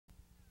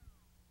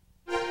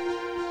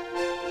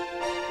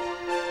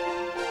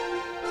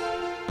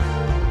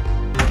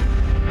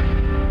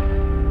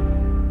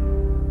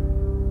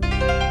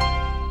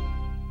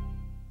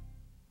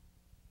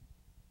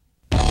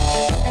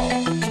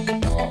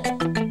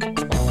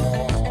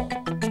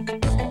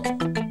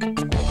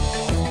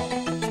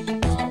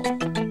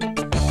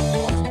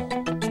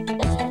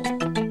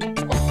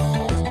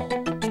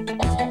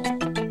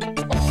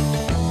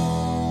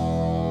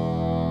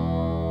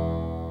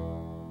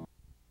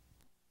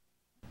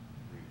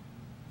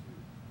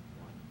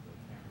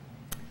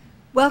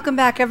Welcome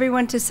back,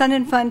 everyone, to Sun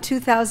and Fun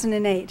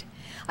 2008.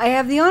 I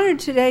have the honor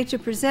today to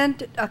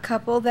present a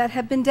couple that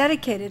have been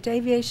dedicated to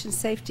aviation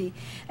safety,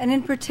 and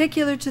in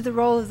particular to the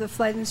role of the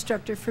flight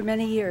instructor for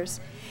many years.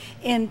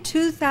 In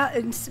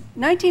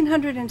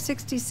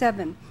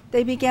 1967,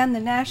 they began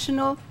the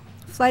National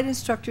Flight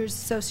Instructors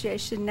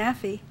Association,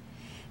 NAFI,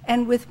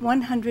 and with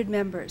 100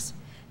 members.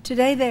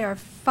 Today they are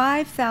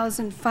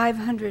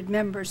 5,500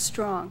 members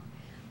strong.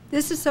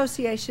 This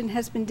association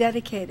has been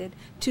dedicated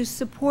to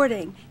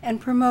supporting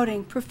and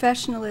promoting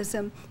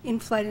professionalism in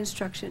flight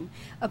instruction,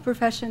 a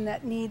profession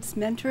that needs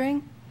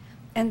mentoring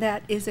and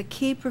that is a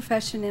key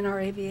profession in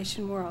our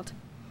aviation world.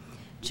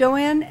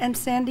 Joanne and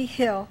Sandy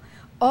Hill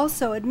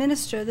also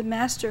administer the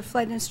Master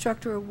Flight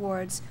Instructor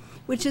Awards,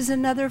 which is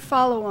another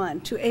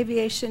follow-on to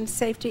aviation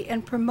safety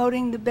and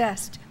promoting the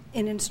best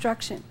in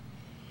instruction.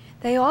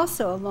 They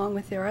also, along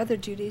with their other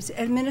duties,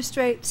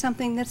 administrate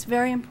something that's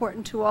very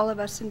important to all of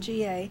us in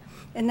GA,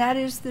 and that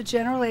is the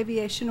General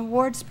Aviation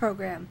Awards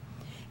program.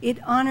 It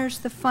honors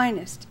the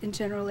finest in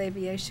general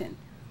aviation.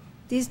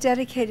 These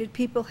dedicated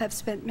people have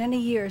spent many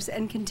years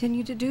and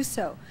continue to do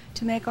so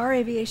to make our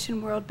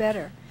aviation world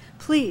better.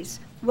 Please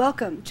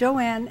welcome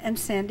Joanne and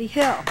Sandy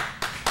Hill.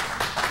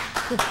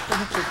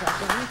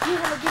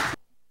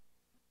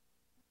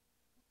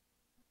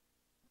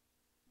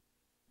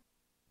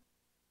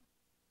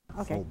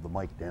 Okay. Hold the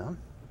mic down.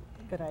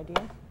 Good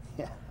idea.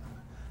 Yeah.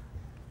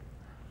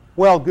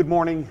 Well, good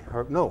morning.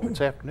 No, it's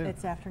afternoon.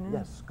 It's afternoon.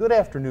 Yes. Good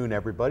afternoon,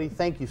 everybody.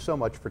 Thank you so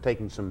much for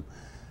taking some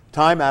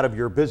time out of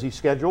your busy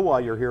schedule while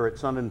you're here at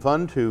Sun and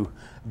Fun to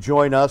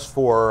join us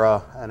for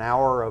an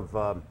hour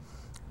of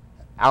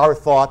our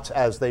thoughts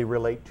as they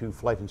relate to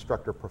flight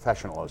instructor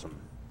professionalism.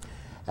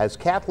 As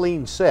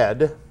Kathleen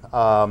said,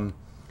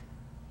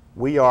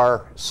 we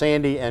are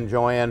Sandy and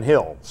Joanne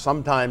Hill,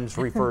 sometimes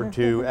referred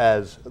to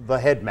as the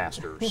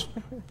headmasters.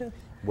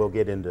 We'll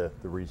get into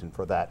the reason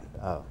for that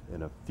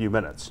in a few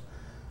minutes.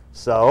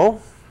 So,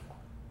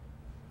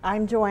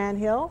 I'm Joanne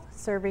Hill,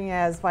 serving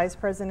as Vice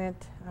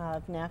President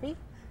of NAFI.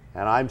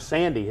 And I'm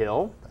Sandy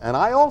Hill, and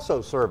I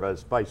also serve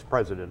as Vice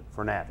President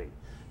for NAFI.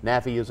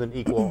 NAFI is an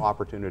equal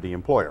opportunity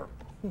employer.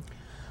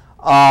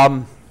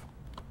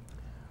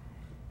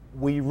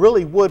 We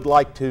really would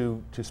like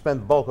to spend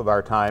the bulk of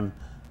our time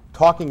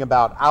talking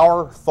about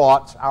our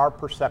thoughts, our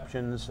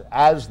perceptions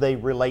as they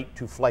relate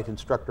to flight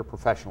instructor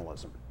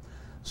professionalism.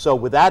 So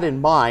with that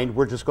in mind,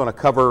 we're just going to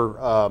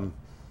cover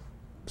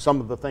some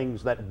of the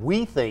things that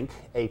we think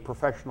a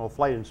professional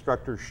flight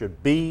instructor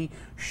should be,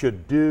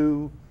 should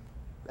do,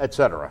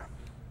 etc.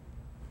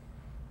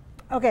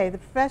 Okay, the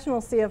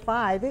professional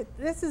CFI,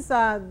 this is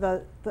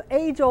the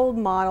age-old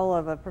model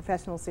of a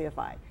professional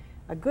CFI.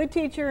 A good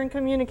teacher and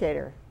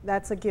communicator,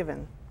 that's a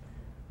given.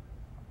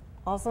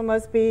 Also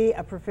must be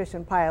a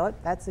proficient pilot,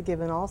 that's a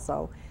given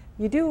also.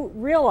 You do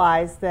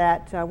realize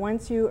that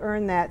once you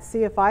earn that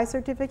CFI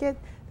certificate,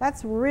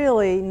 that's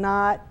really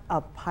not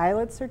a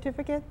pilot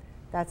certificate,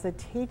 that's a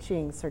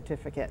teaching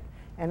certificate.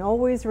 And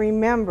always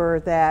remember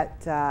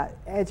that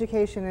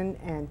education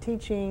and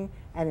teaching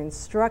and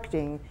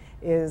instructing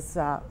is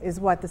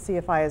what the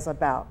CFI is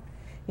about.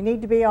 You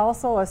need to be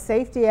also a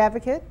safety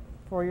advocate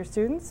for your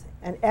students,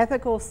 an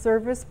ethical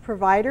service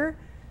provider,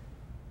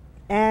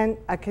 and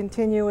a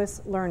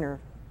continuous learner.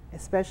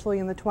 Especially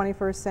in the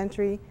 21st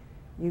century,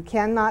 you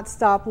cannot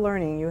stop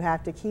learning. You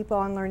have to keep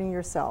on learning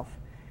yourself.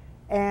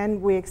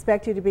 And we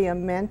expect you to be a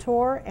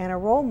mentor and a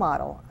role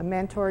model, a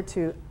mentor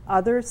to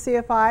other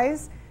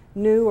CFIs,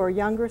 new or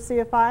younger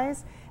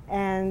CFIs,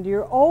 and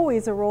you're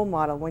always a role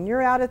model. When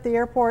you're out at the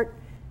airport,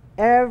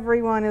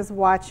 everyone is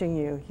watching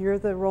you. You're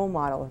the role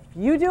model. If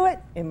you do it,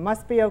 it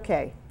must be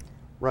okay.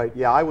 Right,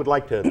 yeah, I would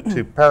like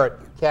to parrot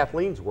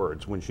Kathleen's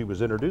words when she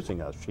was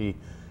introducing us.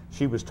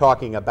 She was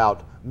talking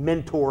about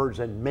mentors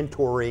and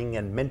mentoring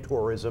and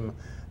mentorism.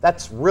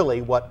 That's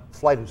really what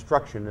flight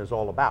instruction is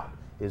all about,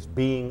 is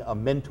being a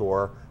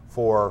mentor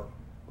for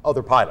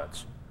other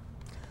pilots.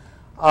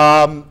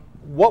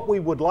 What we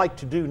would like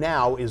to do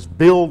now is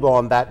build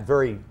on that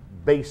very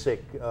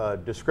basic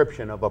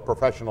description of a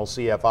professional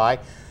CFI.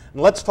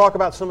 And let's talk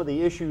about some of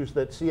the issues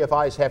that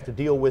CFIs have to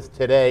deal with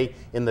today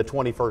in the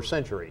 21st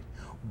century.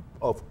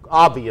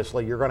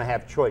 Obviously, you're going to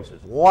have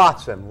choices,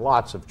 lots and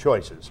lots of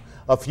choices.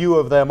 A few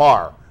of them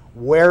are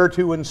where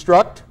to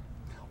instruct,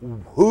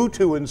 who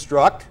to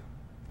instruct,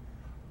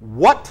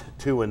 what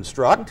to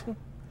instruct,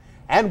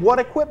 and what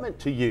equipment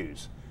to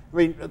use. I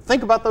mean,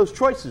 think about those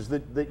choices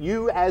that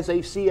you as a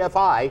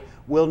CFI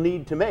will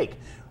need to make.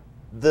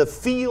 The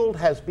field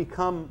has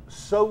become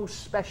so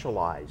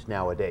specialized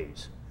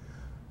nowadays.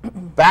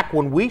 Back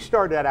when we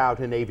started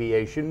out in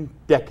aviation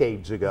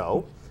decades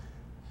ago,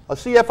 a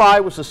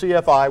CFI was a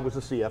CFI was a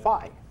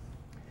CFI.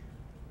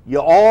 You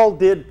all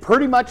did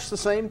pretty much the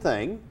same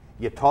thing.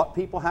 You taught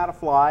people how to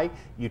fly.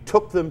 You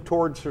took them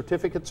towards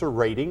certificates or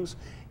ratings.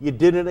 You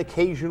did an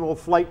occasional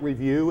flight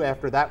review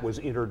after that was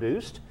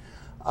introduced.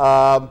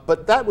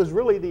 But that was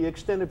really the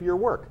extent of your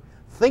work.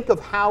 Think of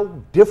how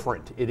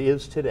different it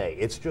is today.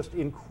 It's just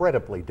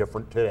incredibly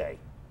different today.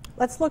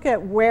 Let's look at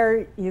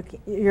where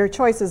your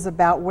choices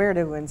about where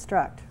to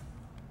instruct.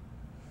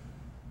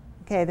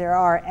 Okay, there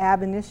are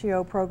ab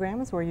initio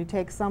programs where you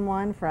take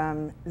someone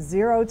from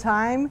 0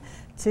 time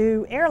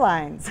to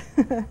airlines.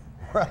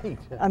 Right.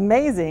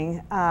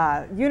 Amazing.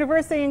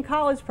 University and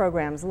college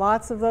programs,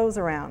 lots of those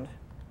around.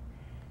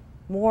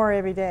 More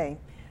every day.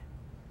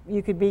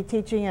 You could be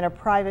teaching in a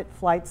private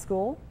flight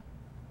school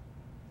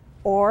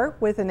or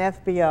with an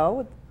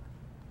FBO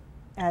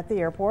at the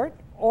airport,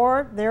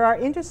 or there are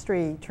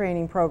industry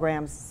training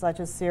programs such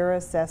as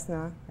Cirrus,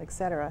 Cessna,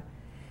 etc.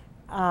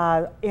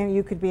 And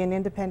you could be an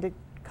independent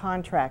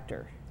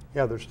contractor.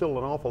 Yeah, there's still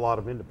an awful lot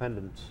of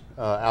independents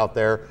out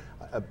there.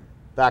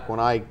 Back when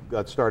I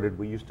got started,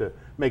 we used to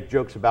make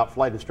jokes about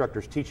flight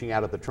instructors teaching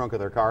out of the trunk of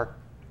their car.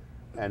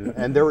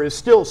 And there is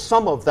still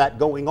some of that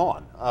going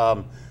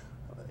on.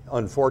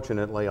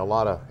 Unfortunately, a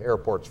lot of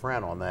airports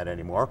frown on that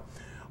anymore.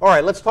 All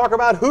right, let's talk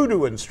about who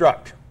to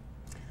instruct.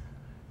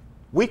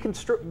 We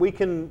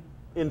can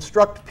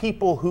instruct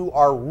people who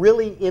are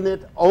really in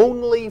it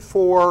only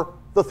for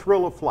the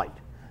thrill of flight.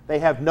 They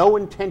have no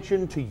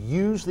intention to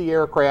use the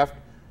aircraft.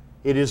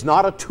 It is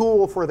not a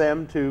tool for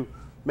them to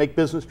make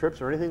business trips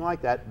or anything like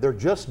that. They're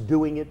just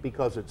doing it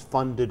because it's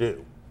fun to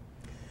do.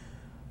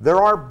 There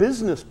are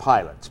business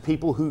pilots,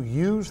 people who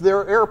use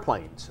their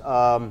airplanes.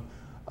 A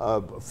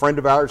friend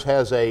of ours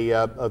has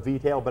a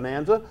V-tail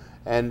Bonanza,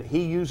 and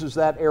he uses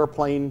that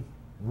airplane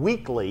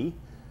weekly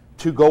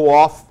to go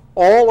off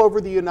all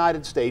over the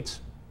United States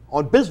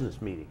on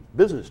business meetings,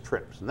 business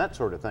trips, and that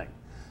sort of thing.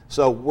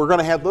 So we're going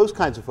to have those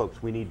kinds of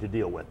folks we need to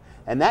deal with.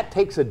 And that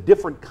takes a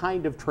different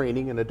kind of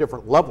training and a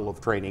different level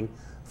of training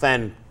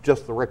than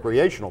just the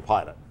recreational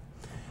pilot.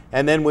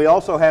 And then we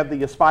also have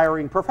the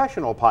aspiring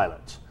professional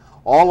pilots.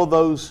 All of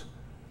those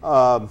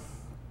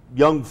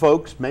young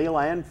folks, male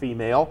and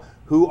female,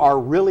 who are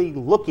really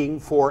looking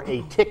for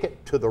a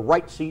ticket to the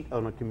right seat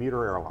on a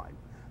commuter airline.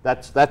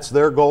 That's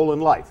their goal in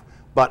life.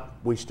 But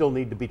we still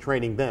need to be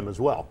training them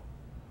as well.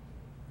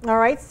 All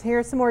right,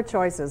 here's some more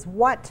choices.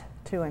 What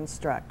to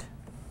instruct?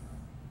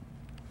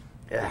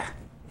 Yeah,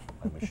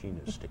 my machine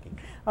is sticking.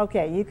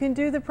 Okay, you can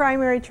do the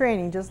primary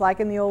training just like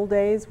in the old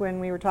days when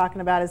we were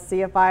talking about a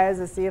CFI as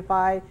a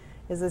CFI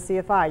is a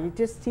CFI. You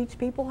just teach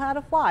people how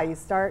to fly. You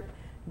start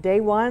day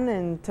one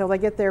until they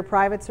get their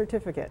private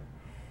certificate.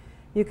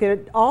 You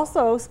could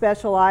also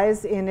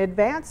specialize in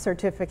advanced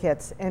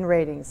certificates and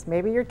ratings.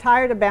 Maybe you're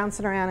tired of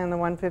bouncing around in the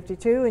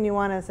 152 and you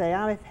want to say,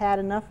 I've had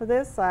enough of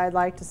this. I'd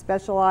like to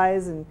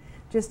specialize and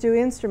just do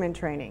instrument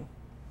training.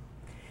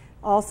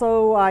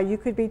 Also, you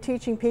could be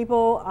teaching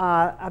people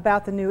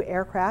about the new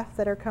aircraft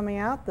that are coming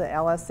out, the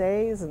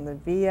LSAs and the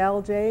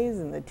VLJs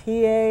and the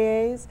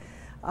TAAs,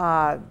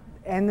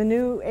 and the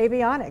new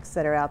avionics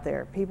that are out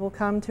there. People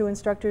come to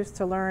instructors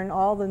to learn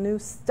all the new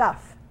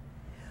stuff.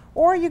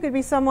 Or you could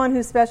be someone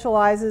who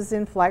specializes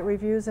in flight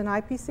reviews and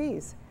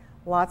IPCs.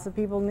 Lots of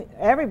people,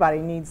 everybody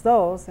needs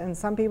those, and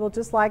some people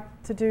just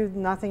like to do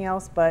nothing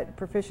else but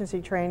proficiency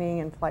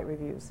training and flight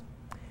reviews.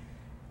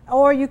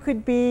 Or you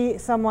could be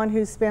someone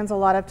who spends a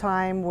lot of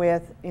time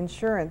with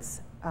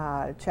insurance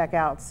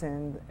checkouts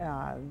and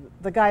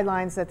the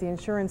guidelines that the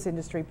insurance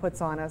industry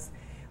puts on us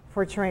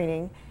for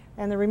training.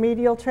 And the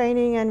remedial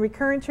training and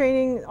recurrent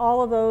training,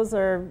 all of those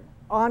are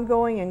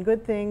ongoing and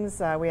good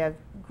things. We have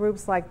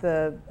groups like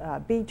the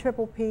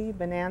BPPP,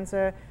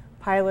 Bonanza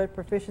Pilot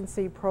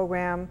Proficiency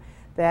Program,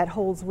 that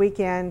holds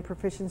weekend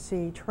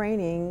proficiency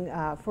training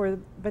for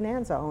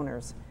Bonanza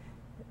owners.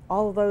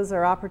 All of those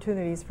are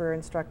opportunities for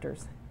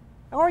instructors.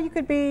 Or you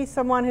could be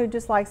someone who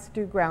just likes to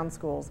do ground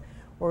schools,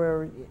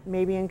 or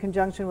maybe in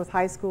conjunction with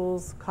high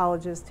schools,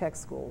 colleges, tech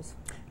schools.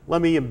 Let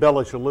me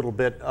embellish a little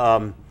bit.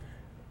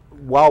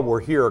 While we're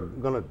here, I'm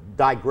going to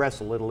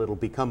digress a little. It'll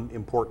become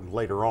important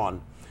later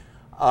on.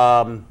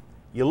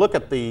 You look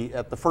at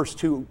the first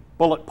two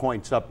bullet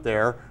points up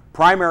there: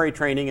 primary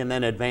training and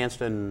then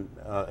advanced and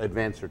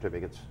advanced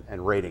certificates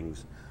and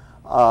ratings.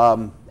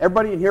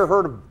 Everybody in here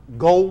heard of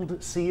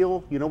Gold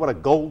Seal? You know what a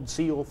Gold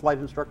Seal flight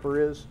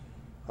instructor is?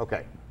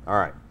 Okay. All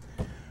right.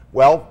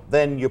 Well,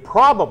 then you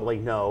probably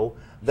know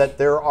that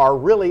there are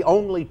really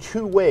only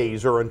two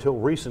ways, or until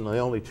recently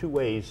only two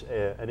ways,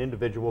 an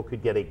individual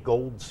could get a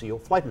Gold Seal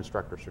flight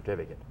instructor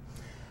certificate.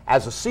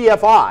 As a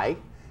CFI,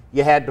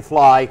 you had to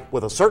fly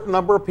with a certain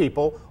number of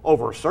people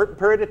over a certain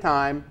period of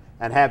time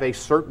and have a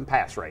certain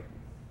pass rate.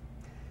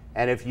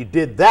 And if you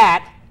did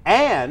that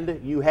and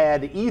you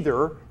had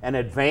either an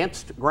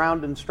advanced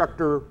ground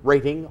instructor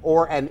rating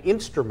or an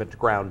instrument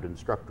ground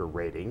instructor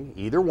rating,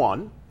 either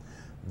one,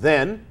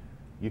 then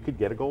you could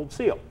get a Gold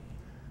Seal.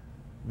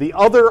 The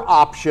other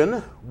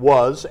option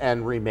was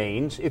and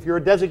remains if you're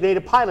a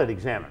designated pilot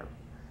examiner.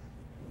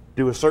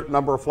 Do a certain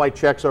number of flight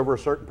checks over a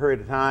certain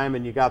period of time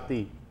and you got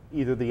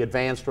either the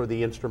advanced or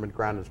the instrument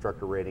ground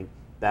instructor rating,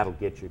 that'll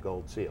get you a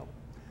Gold Seal.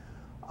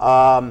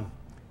 All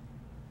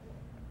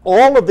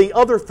of the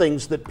other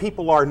things that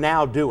people are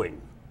now doing,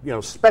 you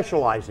know,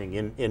 specializing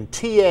in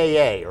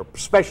TAA or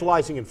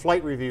specializing in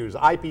flight reviews,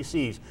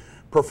 IPCs,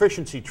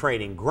 proficiency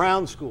training,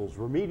 ground schools,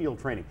 remedial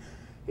training.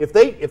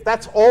 If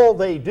that's all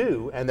they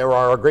do, and there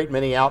are a great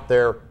many out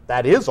there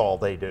that is all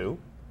they do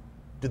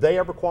they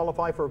ever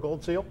qualify for a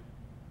Gold Seal?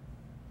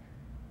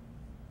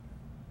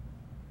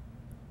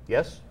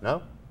 Yes?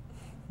 No?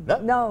 No?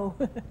 No.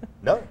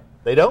 No,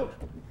 they don't.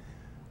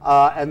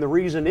 And the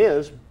reason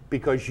is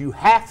because you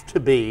have to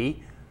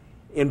be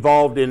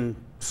involved in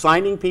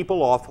signing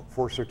people off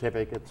for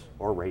certificates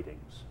or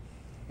ratings.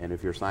 And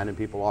if you're signing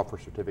people off for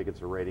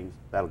certificates or ratings,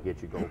 that'll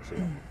get you gold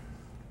seal.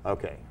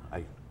 Okay,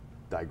 I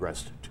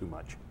digressed too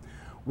much.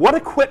 What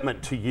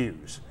equipment to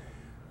use?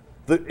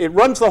 It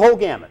runs the whole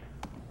gamut.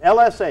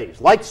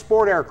 LSAs, light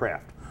sport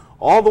aircraft,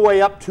 all the way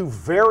up to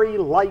very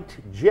light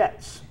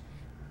jets.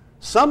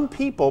 Some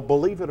people,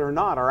 believe it or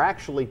not, are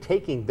actually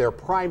taking their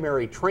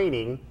primary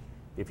training,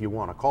 if you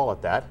want to call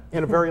it that,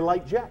 in a very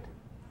light jet.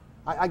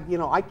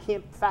 I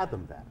can't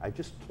fathom that. I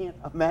just can't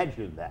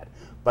imagine that.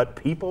 But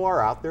people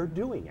are out there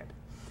doing it.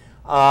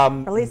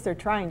 At least they're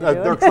trying to do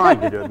it. They're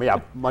trying to do it. Yeah,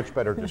 much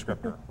better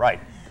descriptor. Right.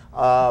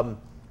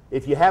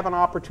 If you have an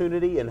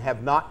opportunity and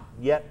have not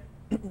yet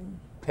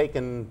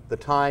taken the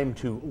time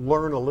to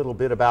learn a little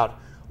bit about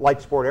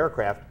light sport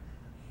aircraft,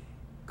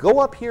 go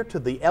up here to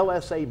the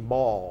LSA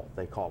Mall,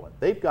 they call it.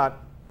 They've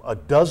got a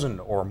dozen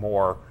or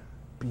more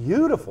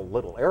beautiful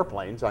little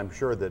airplanes. I'm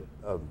sure that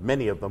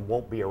many of them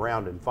won't be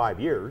around in 5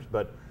 years,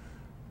 but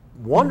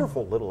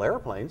wonderful little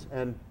airplanes.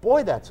 And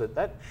boy,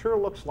 that sure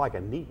looks like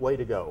a neat way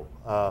to go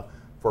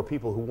for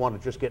people who want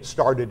to just get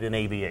started in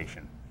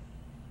aviation.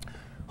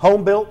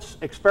 Home built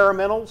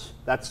experimentals,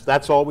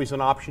 that's always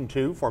an option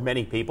too for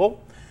many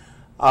people.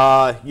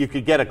 You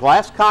could get a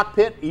glass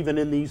cockpit. Even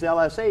in these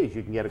LSAs,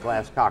 you can get a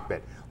glass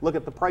cockpit. Look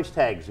at the price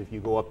tags if you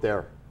go up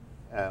there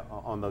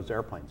on those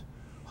airplanes.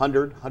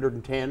 $100,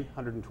 $110,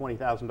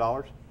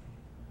 $120,000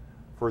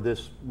 for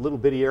this little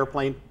bitty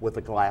airplane with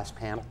a glass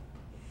panel.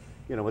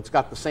 You know, it's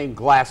got the same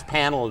glass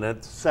panel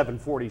that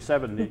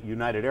 747 that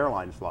United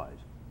Airlines flies.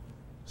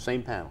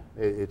 Same panel.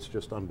 It's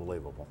just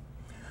unbelievable.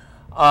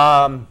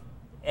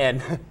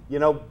 And, you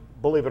know,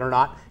 believe it or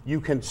not,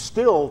 you can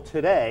still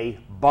today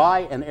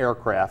buy an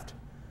aircraft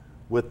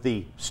with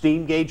the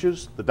steam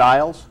gauges, the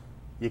dials.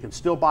 You can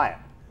still buy it.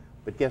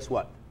 But guess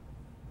what?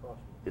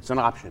 It's an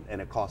option, and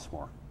it costs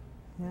more.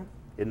 Yeah.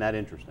 Isn't that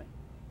interesting?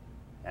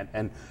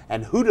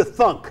 And who'd have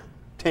thunk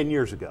 10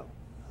 years ago?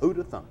 Who'd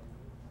have thunk?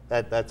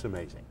 That's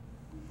amazing.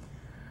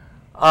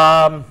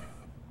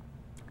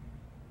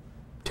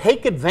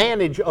 Take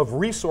advantage of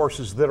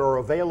resources that are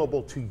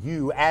available to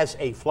you as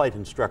a flight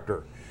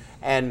instructor.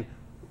 And,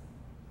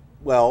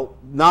 well,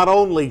 not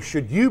only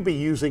should you be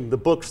using the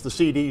books, the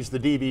CDs, the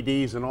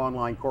DVDs, and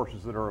online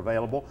courses that are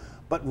available,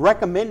 but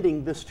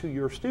recommending this to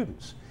your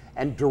students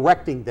and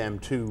directing them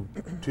to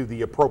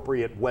the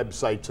appropriate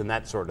websites and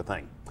that sort of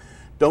thing.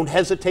 Don't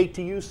hesitate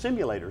to use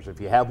simulators. If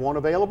you have one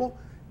available,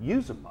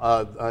 use them.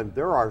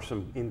 There are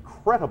some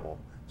incredible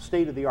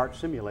state-of-the-art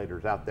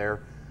simulators out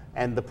there,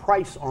 and the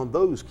price on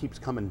those keeps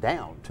coming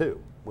down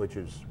too, which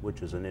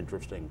is an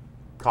interesting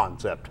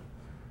concept.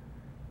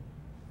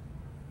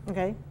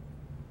 Okay.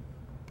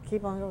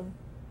 Keep on going.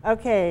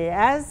 Okay,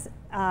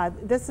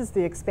 this is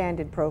the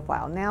expanded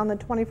profile. Now in the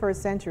 21st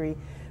century,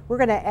 we're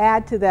going to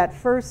add to that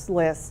first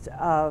list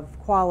of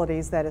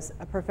qualities that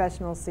a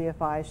professional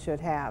CFI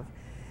should have.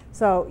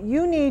 So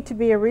you need to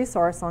be a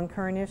resource on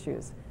current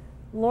issues.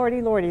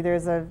 Lordy, lordy,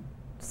 there's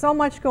so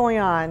much going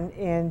on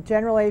in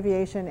general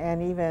aviation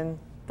and even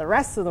the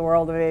rest of the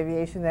world of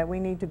aviation that we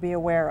need to be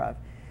aware of.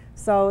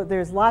 So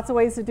there's lots of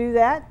ways to do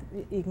that.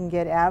 You can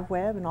get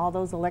AvWeb and all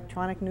those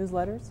electronic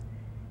newsletters.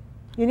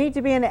 You need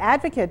to be an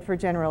advocate for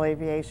general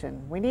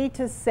aviation. We need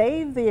to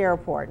save the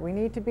airport. We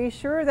need to be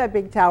sure that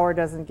big tower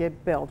doesn't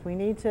get built. We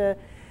need to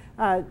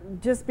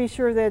just be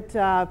sure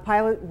that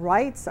pilot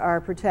rights are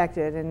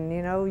protected and,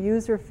 you know,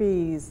 user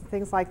fees,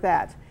 things like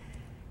that.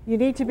 You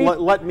need to be...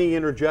 Let me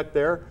interject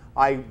there.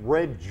 I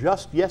read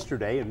just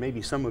yesterday, and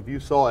maybe some of you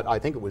saw it, I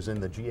think it was in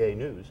the GA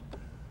News,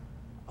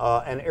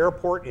 an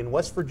airport in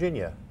West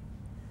Virginia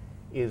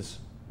is,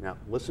 now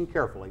listen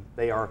carefully,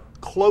 they are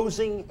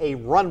closing a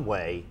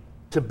runway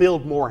to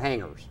build more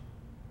hangars.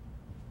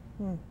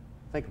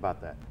 Think about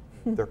that.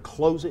 They're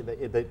closing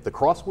the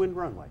crosswind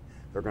runway.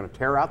 They're going to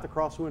tear out the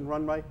crosswind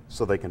runway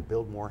so they can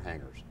build more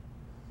hangars.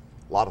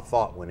 A lot of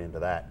thought went into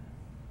that.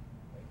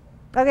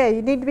 Okay,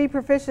 you need to be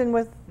proficient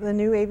with the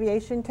new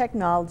aviation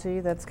technology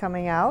that's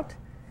coming out.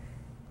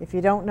 If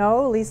you don't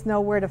know, at least know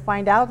where to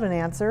find out an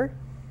answer.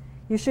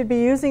 You should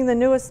be using the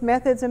newest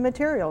methods and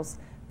materials,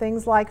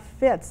 things like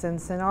FITS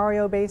and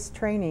scenario-based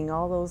training,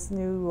 all those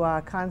new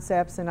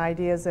concepts and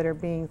ideas that are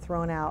being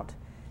thrown out.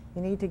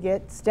 You need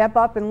to step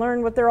up and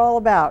learn what they're all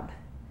about.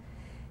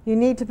 You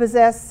need to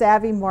possess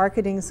savvy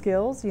marketing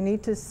skills. You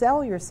need to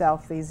sell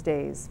yourself these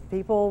days.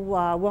 People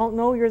won't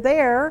know you're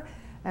there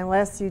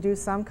unless you do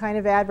some kind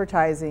of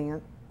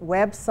advertising,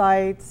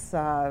 websites,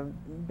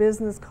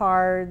 business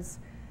cards,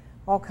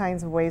 all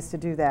kinds of ways to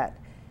do that.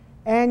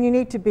 And you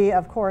need to be,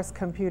 of course,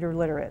 computer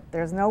literate.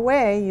 There's no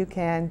way you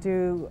can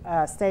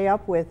stay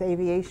up with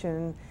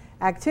aviation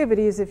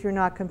activities if you're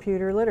not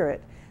computer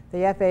literate.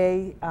 The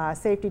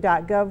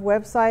faa.gov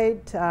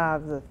website,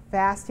 the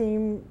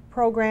FASTEAM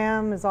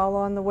program is all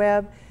on the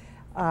web.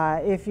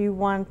 If you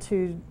want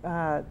to,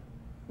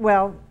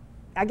 well,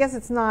 I guess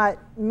it's not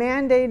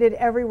mandated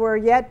everywhere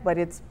yet, but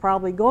it's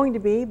probably going to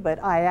be. But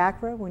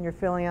IACRA, when you're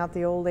filling out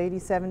the old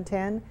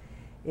 8710,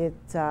 it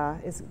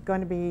is going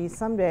to be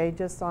someday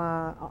just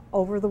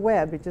over the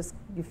web.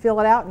 You fill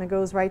it out and it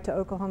goes right to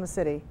Oklahoma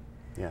City.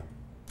 Yeah.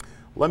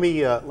 Let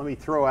me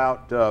throw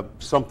out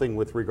something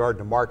with regard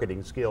to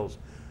marketing skills.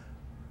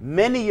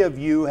 Many of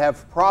you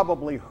have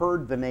probably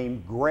heard the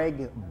name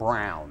Greg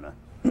Brown.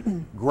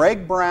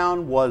 Greg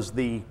Brown was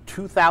the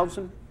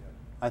 2000,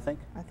 I think?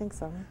 I think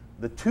so.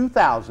 The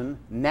 2000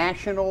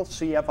 National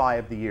CFI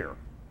of the Year.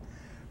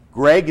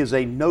 Greg is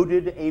a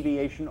noted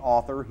aviation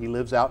author. He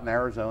lives out in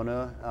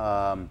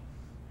Arizona,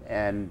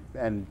 and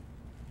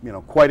you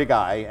know, quite a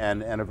guy,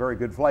 and a very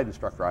good flight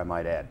instructor, I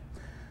might add.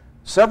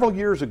 Several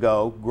years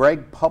ago,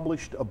 Greg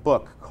published a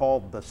book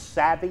called The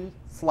Savvy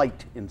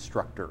Flight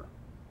Instructor.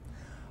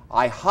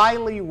 I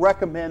highly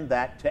recommend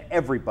that to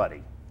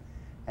everybody.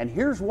 And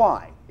here's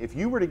why. If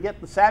you were to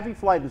get The Savvy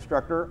Flight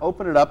Instructor,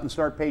 open it up and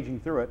start paging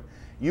through it,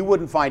 you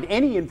wouldn't find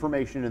any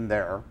information in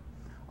there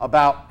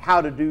about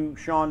how to do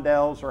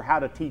chandelles or how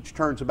to teach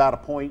turns about a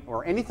point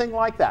or anything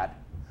like that.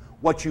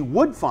 What you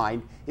would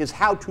find is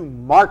how to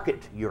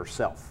market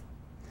yourself.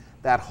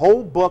 That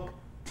whole book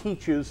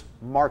teaches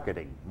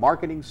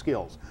marketing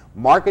skills,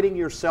 marketing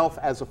yourself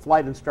as a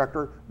flight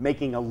instructor,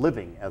 making a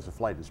living as a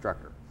flight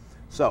instructor.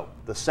 So,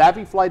 The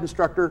Savvy Flight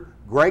Instructor,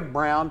 Greg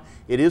Brown.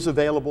 It is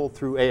available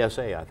through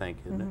ASA, I think,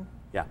 isn't it?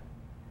 Yeah.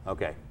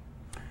 Okay.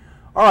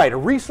 All right, a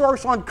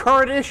resource on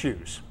current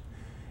issues.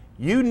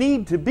 You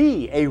need to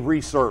be a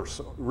resource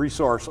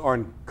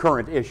on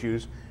current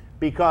issues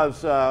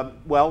because,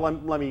 well,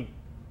 let me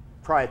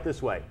try it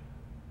this way.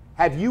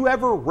 Have you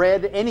ever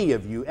read, any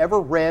of you, ever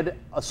read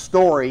a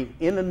story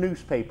in a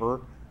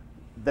newspaper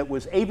that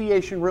was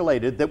aviation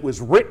related, that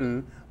was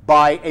written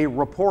by a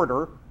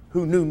reporter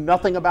who knew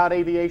nothing about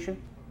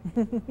aviation?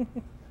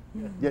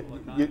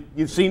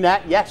 You've seen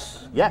that?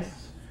 Yes,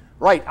 yes.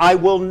 Right, I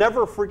will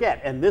never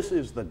forget, and this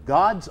is the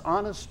God's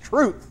honest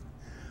truth.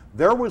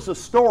 There was a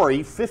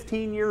story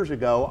 15 years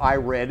ago I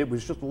read, it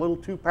was just a little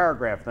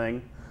 2-paragraph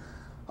thing,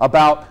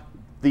 about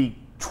the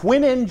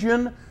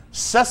twin-engine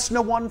Cessna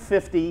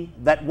 150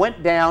 that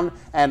went down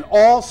and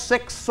all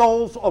 6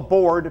 souls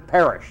aboard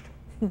perished.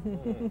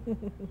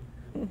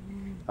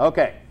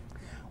 Okay,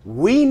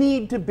 we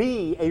need to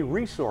be a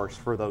resource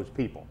for those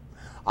people.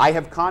 I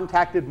have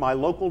contacted my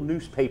local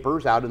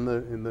newspapers out in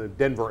the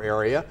Denver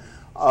area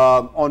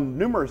on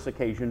numerous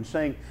occasions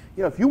saying,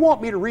 you know, if you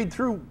want me to read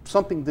through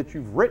something that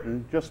you've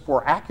written just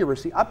for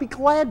accuracy, I'd be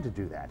glad to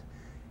do that.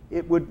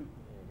 It would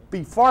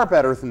be far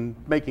better than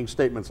making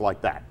statements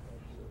like that.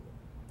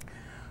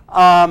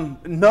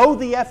 Know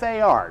the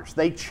FARs.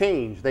 They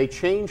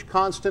change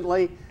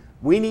constantly.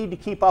 We need to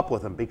keep up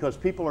with them because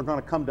people are going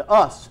to come to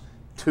us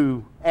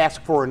to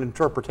ask for an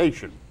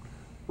interpretation,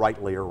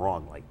 rightly or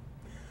wrongly.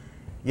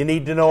 You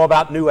need to know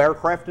about new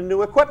aircraft and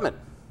new equipment,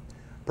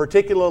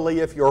 particularly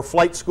if your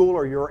flight school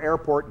or your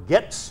airport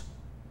gets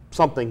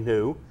something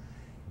new.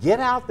 Get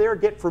out there,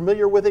 get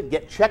familiar with it,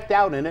 get checked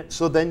out in it,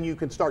 so then you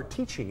can start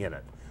teaching in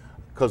it,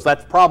 because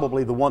that's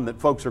probably the one that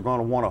folks are going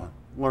to want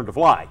to learn to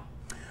fly.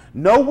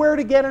 Know where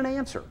to get an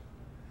answer.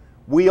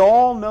 We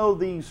all know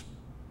these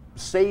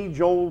sage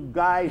old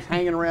guys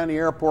hanging around the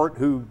airport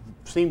who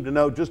seem to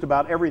know just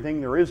about everything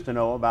there is to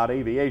know about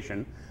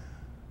aviation.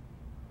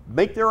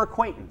 Make their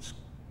acquaintance,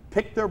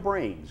 pick their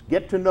brains,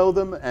 get to know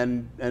them,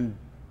 and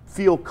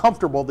feel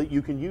comfortable that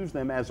you can use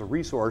them as a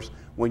resource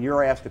when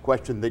you're asked a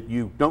question that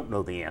you don't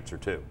know the answer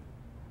to.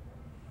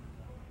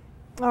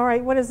 All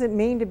right, what does it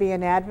mean to be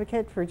an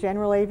advocate for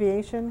general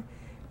aviation?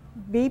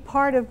 Be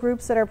part of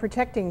groups that are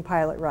protecting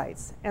pilot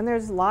rights. And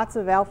there's lots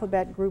of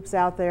alphabet groups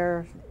out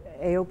there,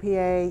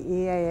 AOPA,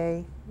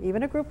 EAA,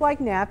 even a group like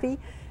NAFI.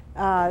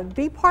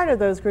 Be part of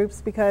those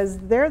groups because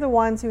they're the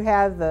ones who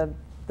have the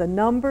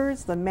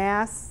numbers, the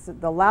mass,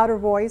 the louder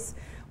voice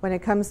when it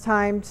comes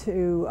time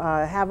to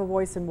have a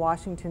voice in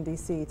Washington,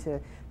 D.C. to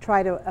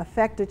try to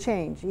affect a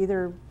change,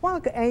 either,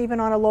 well, even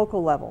on a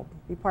local level,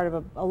 be part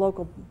of a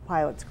local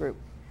pilots group.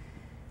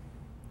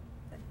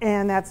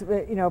 And that's,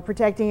 you know,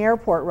 protecting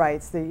airport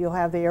rights. You'll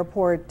have the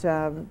Airport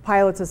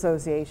Pilots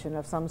Association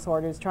of some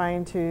sort who's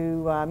trying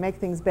to make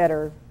things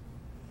better.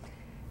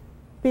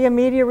 Be a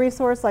media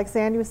resource, like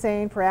Sandy was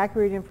saying, for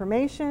accurate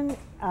information.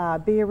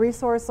 Be a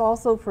resource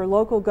also for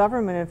local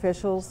government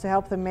officials to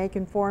help them make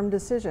informed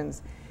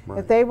decisions. Right.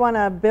 If they want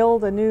to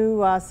build a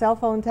new cell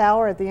phone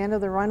tower at the end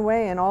of the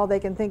runway and all they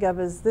can think of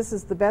is this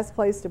is the best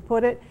place to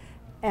put it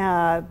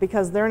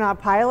because they're not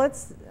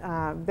pilots,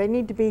 they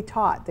need to be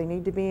taught. They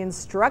need to be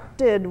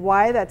instructed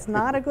why that's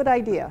not a good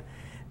idea,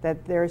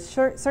 that there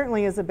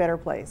certainly is a better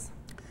place.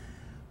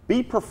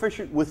 Be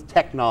proficient with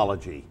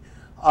technology.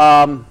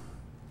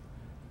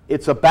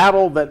 It's a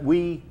battle that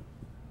we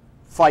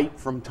fight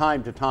from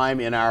time to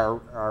time in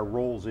our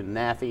roles in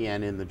NAFI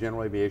and in the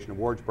General Aviation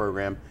Awards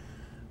program.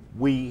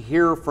 We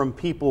hear from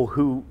people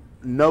who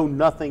know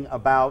nothing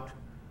about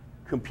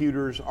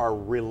computers, are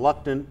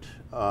reluctant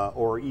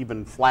or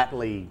even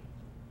flatly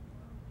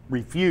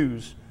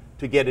refuse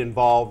to get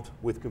involved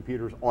with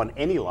computers on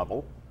any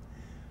level.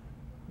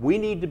 We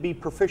need to be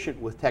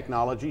proficient with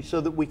technology so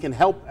that we can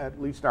help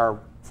at least our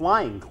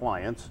flying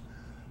clients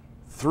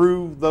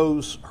through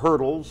those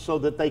hurdles so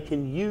that they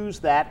can use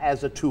that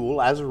as a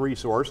tool, as a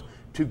resource,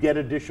 to get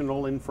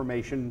additional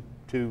information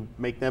to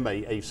make them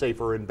a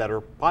safer and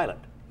better pilot.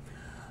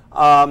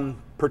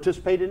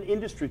 Participate in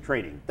industry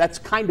training. That's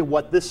kind of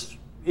what this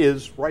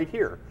is right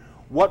here.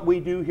 What we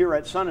do here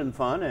at Sun and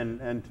Fun,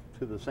 and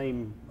to the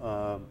same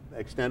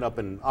extent up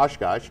in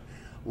Oshkosh,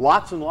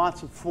 lots and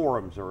lots of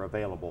forums are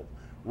available,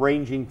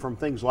 ranging from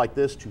things like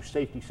this to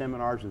safety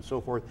seminars and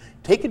so forth.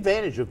 Take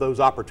advantage of those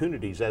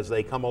opportunities as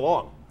they come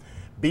along.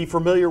 Be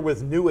familiar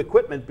with new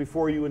equipment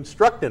before you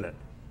instruct in it.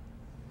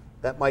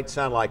 That might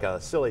sound like a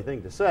silly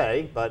thing to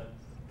say, but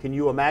can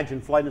you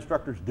imagine flight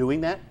instructors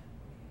doing that?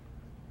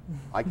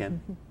 I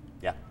can.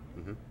 Yeah.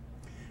 Mm-hmm.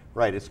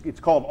 Right. It's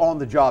called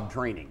on-the-job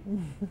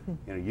training.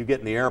 You know, you get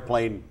in the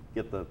airplane,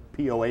 get the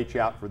POH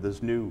out for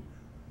this new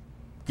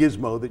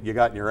gizmo that you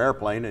got in your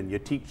airplane, and you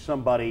teach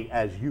somebody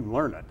as you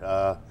learn it.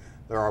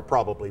 There are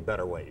probably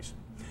better ways.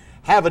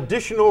 Have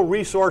additional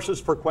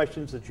resources for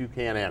questions that you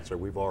can't answer.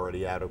 We've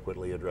already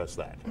adequately addressed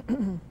that.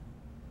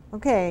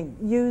 Okay,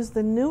 use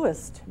the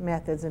newest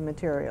methods and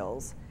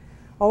materials.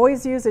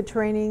 Always use a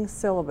training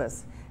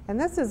syllabus. And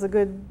this is a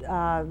good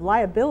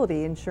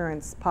liability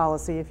insurance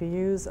policy if you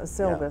use a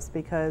syllabus,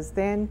 because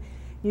then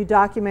you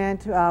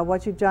document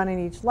what you've done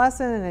in each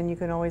lesson, and then you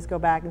can always go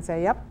back and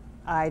say, yep,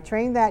 I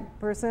trained that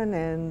person,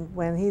 and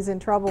when he's in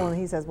trouble and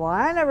he says, well,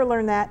 I never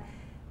learned that.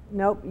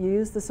 Nope, you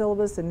used the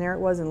syllabus, and there it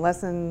was in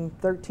lesson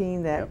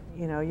 13 that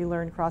you know, you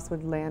learned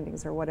crosswind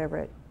landings or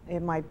whatever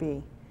it might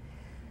be.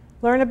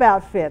 Learn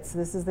about FITS.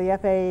 This is the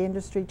FAA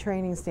industry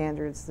training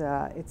standards.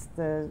 It's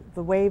the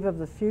wave of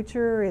the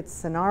future. It's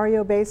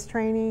scenario-based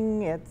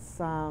training. It's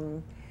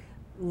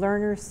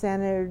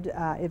learner-centered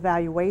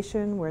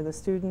evaluation, where the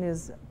student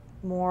is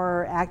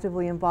more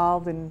actively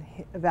involved in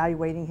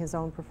evaluating his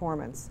own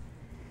performance.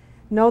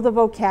 Know the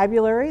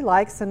vocabulary,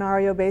 like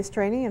scenario-based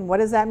training. And what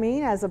does that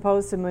mean as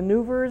opposed to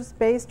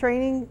maneuvers-based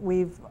training?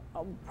 We've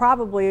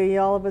probably,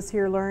 all of us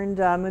here, learned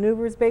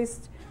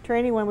maneuvers-based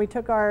training when we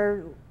took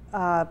our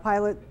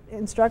pilot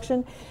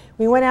instruction.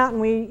 We went out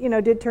and we,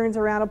 did turns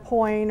around a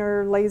point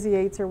or lazy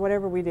eights or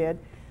whatever we did.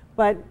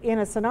 But in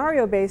a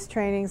scenario-based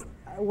training,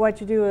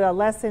 what you do, a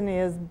lesson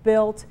is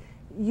built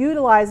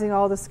utilizing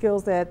all the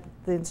skills that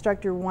the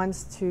instructor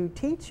wants to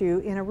teach you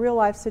in a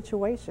real-life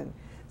situation.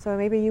 So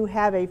maybe you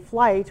have a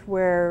flight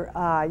where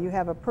you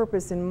have a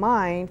purpose in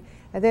mind,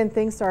 and then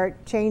things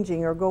start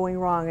changing or going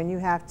wrong, and you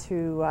have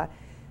to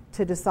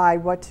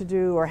decide what to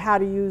do or how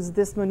to use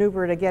this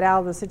maneuver to get out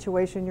of the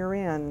situation you're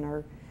in.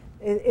 Or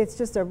it's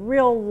just a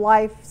real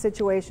life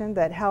situation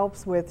that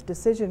helps with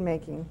decision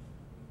making.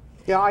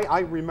 Yeah, I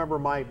remember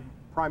my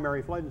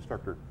primary flight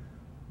instructor.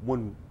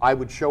 When I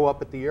would show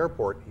up at the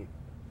airport,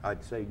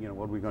 I'd say,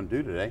 what are we going to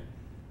do today?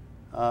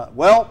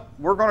 Well,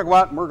 we're going to go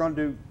out and we're going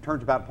to do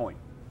turns about a point.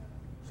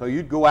 So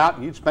you'd go out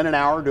and you'd spend an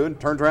hour doing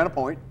turns around a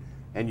point,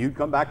 and you'd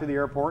come back to the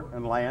airport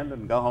and land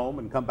and go home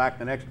and come back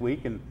the next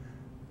week, and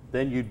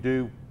then you'd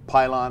do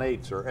pylon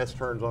eights or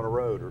S-turns on a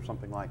road or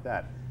something like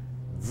that.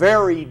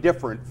 Very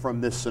different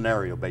from this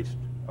scenario-based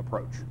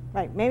approach.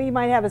 Right. Maybe you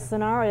might have a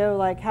scenario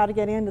like how to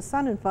get into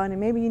Sun and Fun, and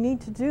maybe you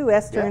need to do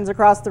S-turns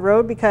across the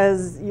road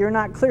because you're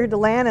not cleared to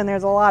land and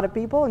there's a lot of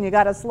people and you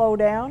got to slow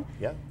down.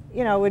 Yeah.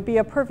 It would be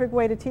a perfect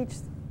way to teach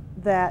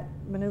that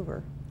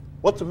maneuver.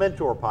 What's a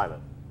mentor pilot?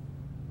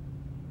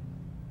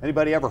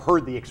 Anybody ever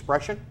heard the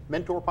expression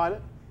mentor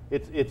pilot?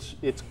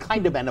 It's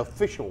kind of an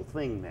official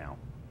thing now.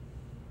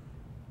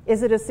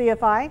 Is it a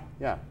CFI?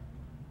 Yeah.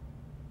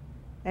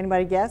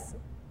 Anybody guess?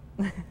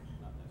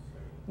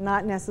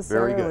 Not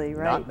necessarily. Very good.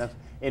 Right?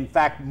 In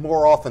fact,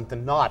 more often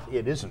than not,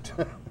 it isn't.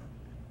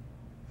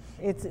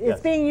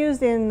 It's being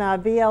used in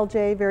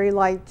VLJ, very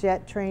light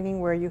jet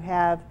training, where you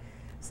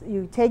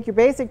take your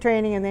basic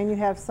training and then you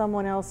have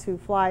someone else who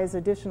flies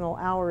additional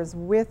hours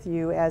with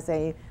you as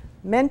a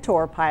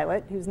mentor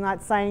pilot who's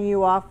not signing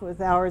you off with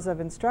hours of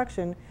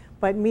instruction,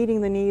 but meeting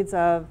the needs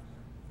of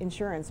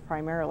insurance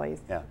primarily,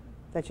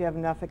 that you have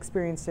enough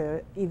experience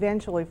to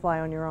eventually fly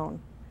on your own.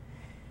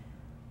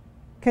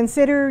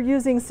 Consider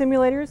using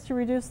simulators to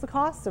reduce the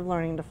cost of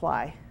learning to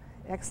fly.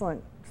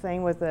 Excellent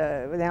thing with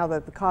now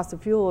that the cost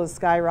of fuel is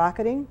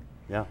skyrocketing.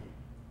 Yeah.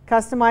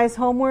 Customize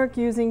homework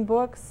using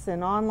books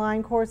and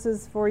online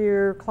courses for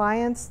your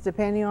clients,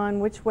 depending on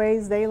which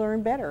ways they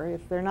learn better.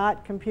 If they're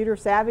not computer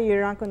savvy,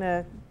 you're not going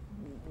to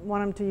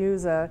want them to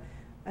use an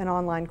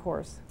online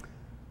course.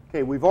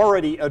 Okay, we've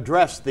already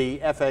addressed the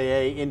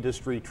FAA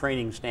industry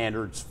training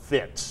standards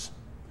FITS.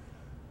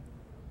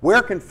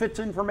 Where can FITS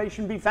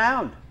information be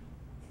found?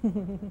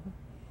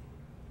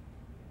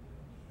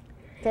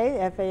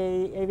 Okay,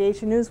 FAA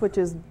Aviation News, which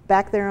is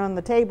back there on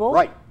the table.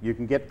 Right, you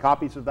can get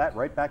copies of that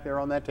right back there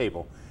on that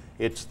table.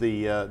 It's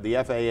the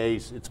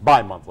FAA's, it's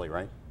bi-monthly,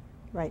 right?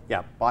 Right.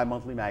 Yeah,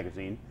 bi-monthly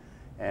magazine,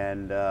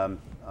 and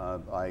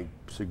I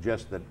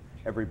suggest that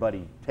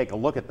everybody take a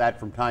look at that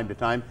from time to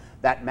time.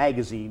 That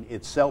magazine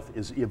itself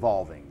is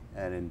evolving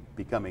and in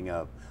becoming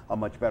a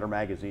much better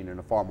magazine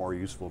and a far more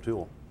useful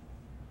tool.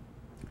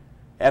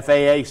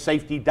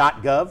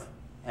 FAAsafety.gov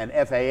and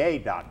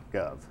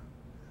faa.gov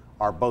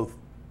are both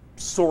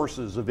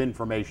sources of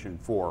information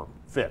for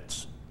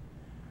FITS.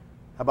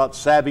 How about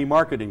savvy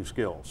marketing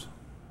skills?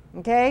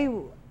 Okay,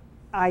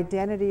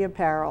 identity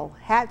apparel,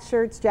 hats,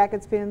 shirts,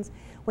 jackets, pins.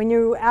 When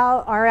you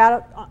are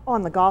out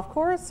on the golf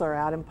course or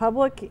out in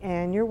public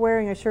and you're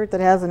wearing a shirt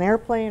that has an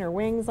airplane or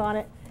wings on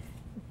it,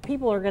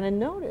 people are going to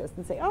notice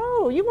and say,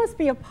 oh, you must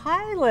be a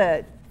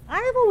pilot.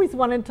 I've always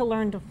wanted to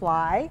learn to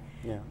fly.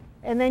 Yeah.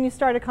 And then you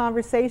start a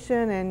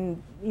conversation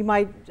and you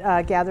might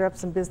gather up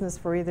some business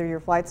for either your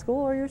flight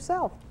school or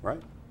yourself.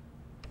 Right.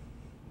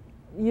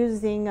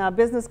 Using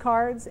business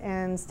cards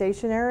and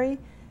stationery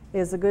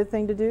is a good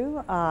thing to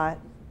do,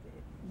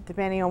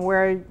 depending on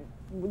where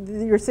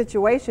your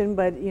situation.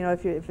 But you know,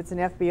 if it's an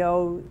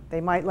FBO,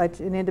 they might let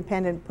an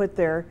independent put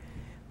their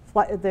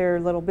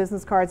little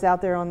business cards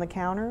out there on the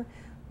counter,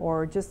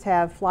 or just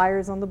have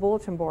flyers on the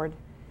bulletin board.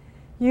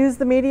 Use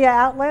the media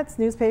outlets,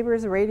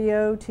 newspapers,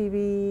 radio,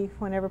 TV,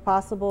 whenever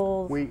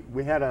possible.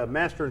 We had a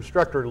master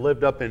instructor who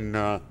lived up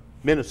in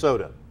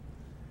Minnesota,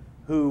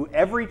 who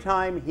every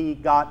time he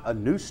got a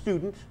new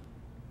student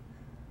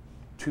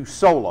to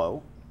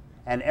solo,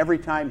 and every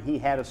time he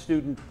had a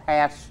student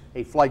pass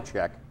a flight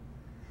check,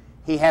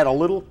 he had a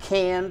little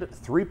canned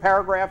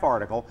 3-paragraph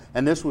article,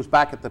 and this was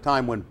back at the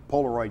time when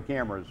Polaroid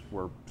cameras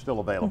were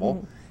still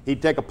available.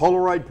 He'd take a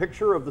Polaroid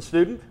picture of the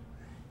student,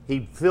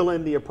 he'd fill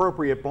in the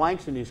appropriate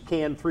blanks in his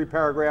canned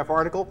 3-paragraph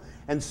article,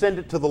 and send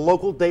it to the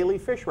local daily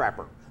fish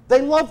wrapper.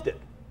 They loved it.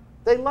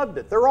 They loved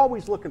it. They're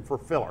always looking for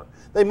filler.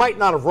 They might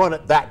not have run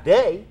it that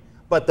day,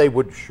 but they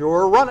would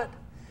sure run it.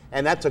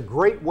 And that's a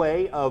great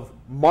way of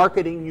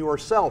marketing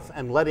yourself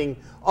and letting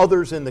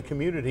others in the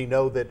community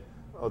know that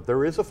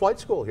there is a flight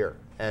school here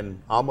and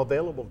I'm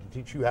available to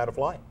teach you how to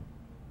fly.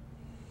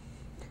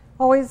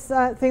 Always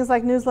things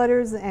like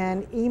newsletters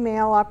and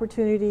email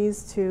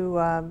opportunities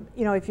to,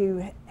 you know, if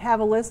you have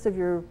a list of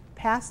your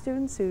past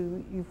students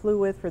who you flew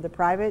with for the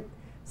private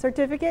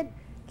certificate,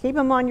 keep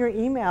them on your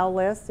email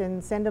list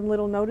and send them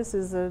little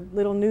notices of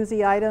little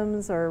newsy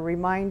items or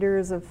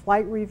reminders of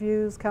flight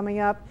reviews coming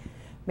up.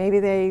 Maybe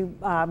they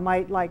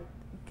might like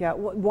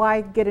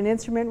why get an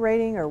instrument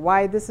rating or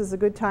why this is a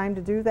good time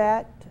to do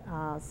that.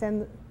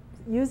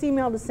 Use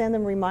email to send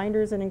them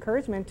reminders and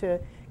encouragement to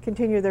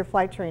continue their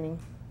flight training.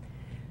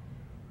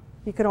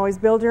 You can always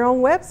build your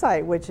own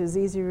website, which is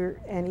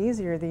easier and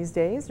easier these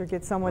days, or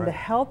get someone to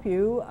help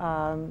you.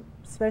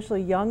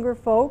 Especially younger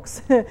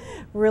folks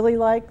really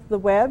like the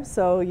web,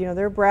 so you know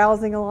they're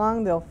browsing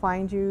along, they'll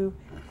find your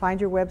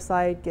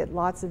website, get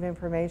lots of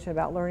information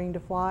about learning to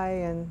fly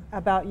and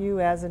about you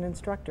as an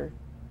instructor.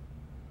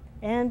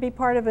 And be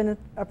part of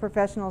a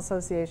professional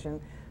association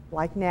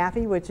like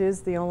NAFI, which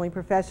is the only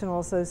professional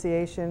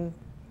association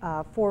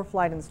for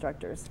flight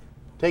instructors.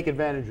 Take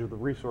advantage of the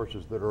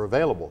resources that are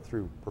available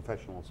through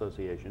professional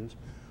associations,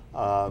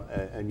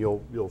 and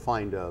you'll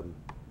find a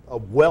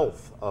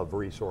wealth of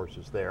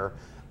resources there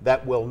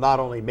that will not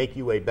only make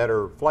you a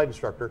better flight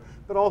instructor,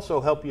 but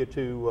also help you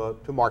to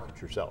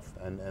market yourself,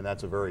 and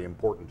that's a very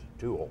important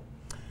tool.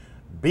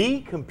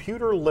 Be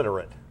computer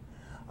literate.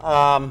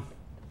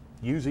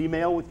 Use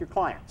email with your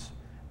clients.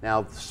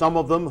 Now, some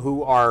of them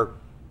who are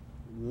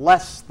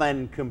less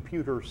than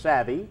computer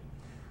savvy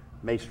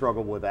may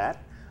struggle with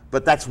that,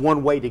 but that's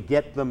one way to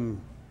get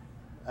them,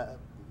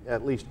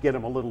 at least get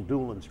them a little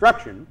dual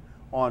instruction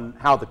on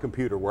how the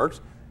computer works.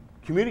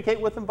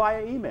 Communicate with them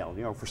via email,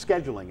 you know, for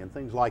scheduling and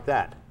things like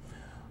that.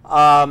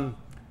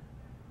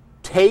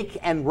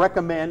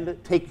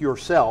 Take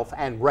yourself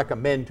and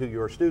recommend to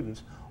your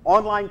students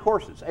online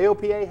courses.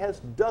 AOPA has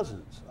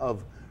dozens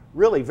of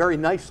really very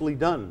nicely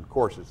done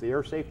courses. The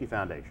Air Safety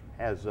Foundation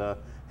has a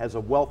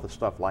wealth of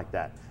stuff like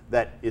that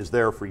that is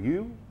there for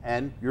you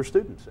and your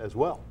students as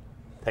well.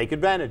 Take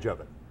advantage of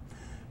it.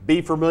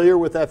 Be familiar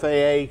with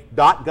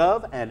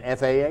faa.gov and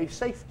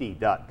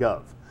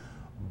faa.safety.gov.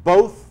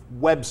 Both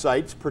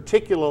websites,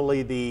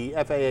 particularly the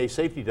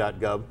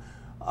faa.safety.gov,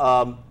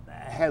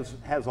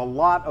 has a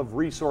lot of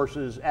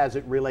resources as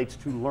it relates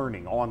to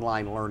learning,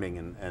 online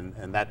learning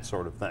and that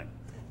sort of thing.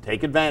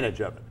 Take advantage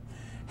of it.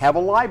 Have a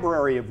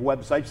library of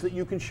websites that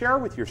you can share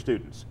with your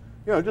students.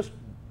 You know, just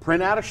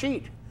print out a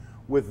sheet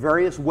with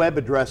various web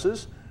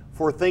addresses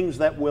for things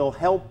that will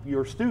help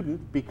your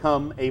student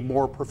become a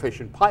more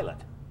proficient pilot.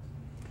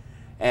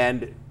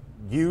 And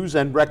use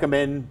and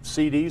recommend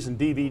CDs and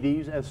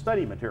DVDs as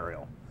study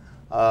material.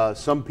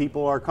 Some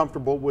people are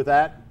comfortable with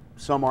that,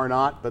 some are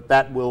not, but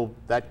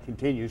that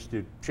continues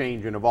to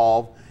change and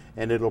evolve,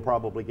 and it'll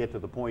probably get to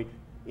the point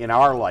in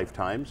our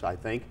lifetimes, I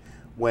think,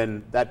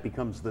 when that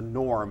becomes the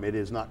norm. It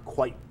is not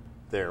quite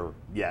there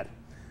yet.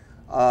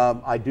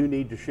 I do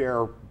need to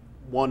share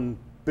one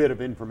bit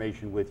of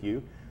information with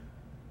you.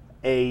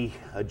 A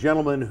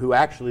gentleman who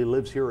actually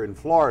lives here in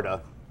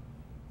Florida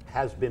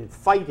has been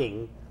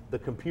fighting the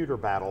computer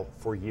battle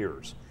for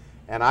years.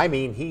 And I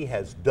mean, he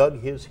has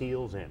dug his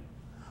heels in.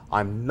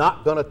 I'm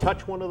not going to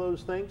touch one of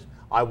those things.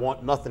 I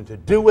want nothing to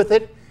do with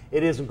it.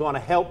 It isn't going to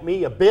help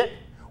me a bit.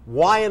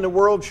 Why in the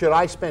world should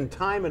I spend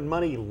time and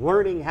money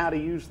learning how to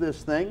use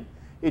this thing?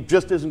 it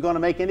just isn't going to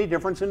make any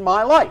difference in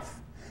my life.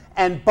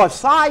 And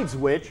besides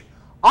which,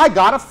 I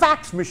got a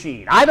fax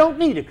machine. I don't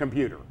need a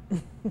computer.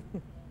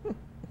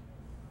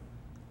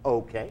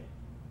 Okay.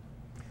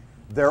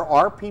 There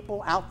are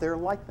people out there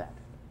like that.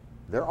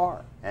 There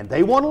are. And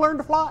they want to learn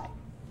to fly.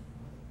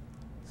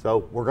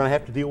 So we're going to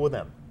have to deal with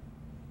them.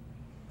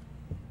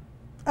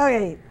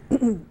 Okay.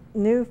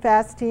 New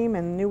FAST team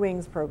and new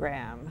wings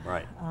program.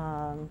 Right.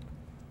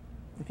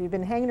 If you've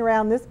been hanging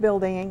around this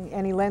building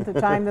any length of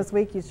time this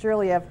week, you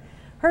surely have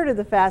heard of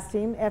the FAST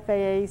team,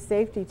 FAA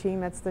Safety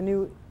Team. That's the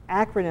new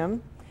acronym.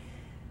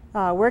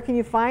 Where can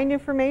you find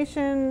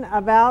information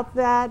about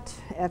that?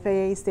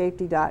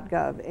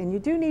 faa.gov. And you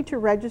do need to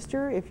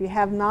register. If you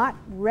have not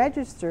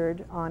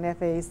registered on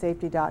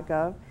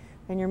faa.gov,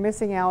 then you're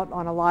missing out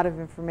on a lot of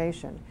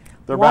information.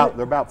 They're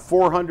about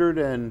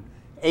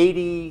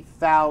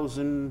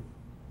 480,000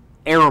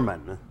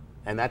 airmen,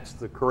 and that's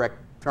the correct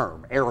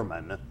term,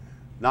 airmen.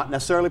 Not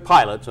necessarily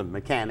pilots and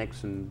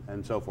mechanics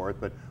and so forth,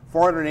 but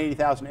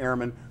 480,000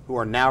 airmen who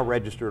are now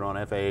registered on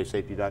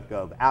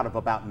faa.safety.gov out of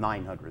about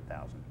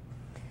 900,000.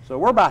 So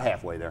we're about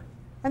halfway there.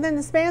 And then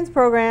the SPANS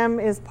program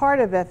is part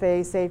of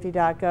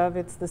faa.safety.gov.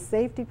 It's the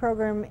Safety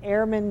Program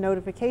Airman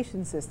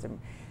Notification System.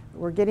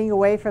 We're getting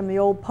away from the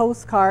old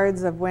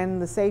postcards of when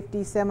the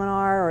safety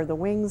seminar or the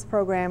wings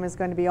program is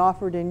going to be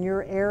offered in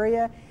your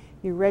area.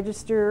 You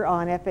register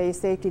on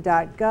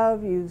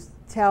faa.safety.gov.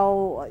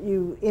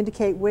 You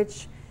indicate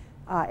which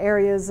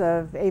areas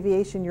of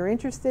aviation you're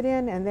interested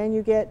in, and then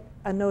you get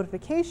a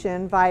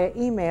notification via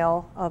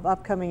email of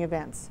upcoming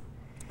events.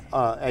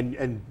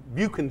 And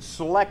you can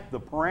select the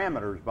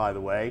parameters, by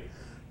the way.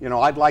 You know,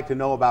 I'd like to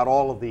know about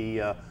all of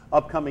the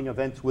upcoming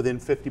events within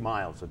 50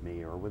 miles of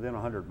me or within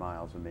 100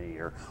 miles of me,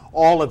 or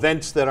all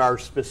events that are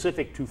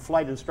specific to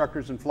flight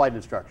instructors and flight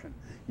instruction.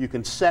 You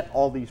can set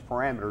all these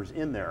parameters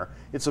in there.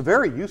 It's a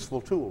very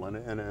useful tool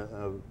and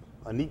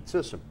a neat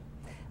system.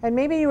 And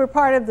maybe you were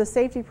part of the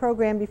safety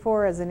program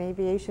before as an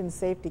aviation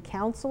safety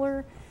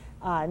counselor.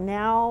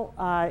 Now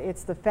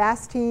it's the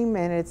FAST team,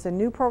 and it's a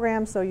new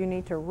program, so you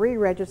need to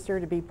re-register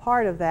to be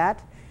part of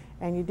that.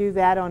 And you do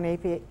that on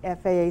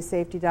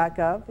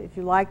faa.safety.gov. If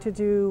you like to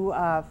do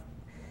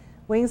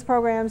wings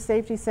programs,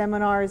 safety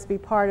seminars, be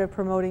part of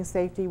promoting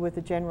safety with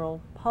the general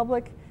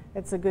public,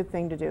 it's a good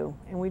thing to do.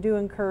 And we do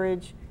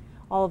encourage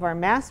all of our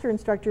master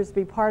instructors to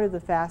be part of the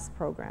FAST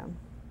program.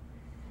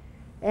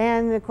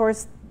 And of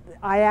course,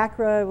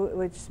 IACRA,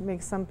 which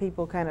makes some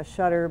people kind of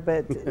shudder,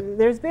 but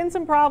there's been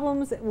some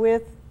problems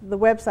with the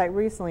website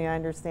recently, I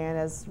understand.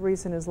 As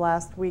recent as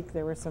last week,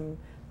 there were some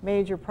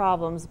major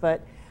problems,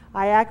 but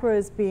IACRA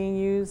is being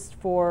used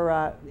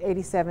for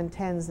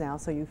 8710s now,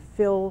 so you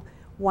fill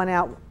one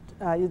out,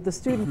 the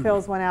student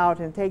fills one out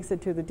and takes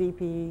it to the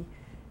DPE,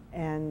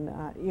 and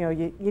you know,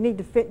 you need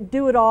to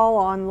do it all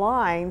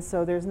online,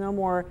 so there's no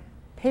more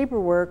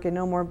paperwork and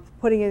no more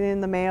putting it in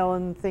the mail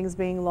and things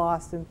being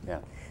lost and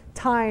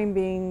time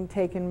being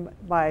taken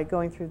by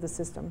going through the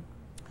system.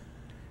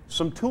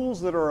 Some tools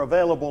that are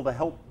available to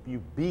help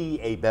you be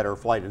a better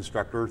flight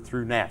instructor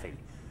through NAFI.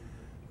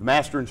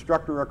 Master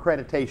Instructor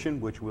Accreditation,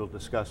 which we'll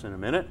discuss in a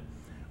minute.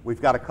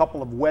 We've got a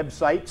couple of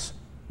websites.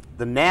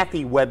 The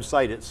NAFI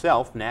website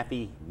itself,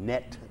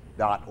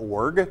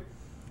 nafinet.org,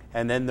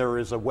 and then there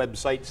is a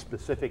website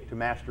specific to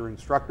master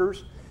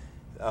instructors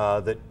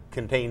that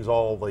contains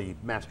all the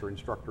master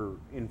instructor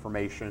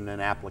information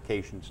and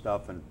application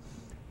stuff and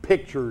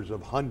pictures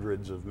of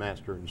hundreds of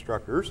master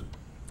instructors.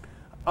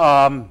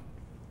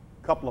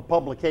 Couple of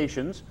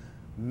publications.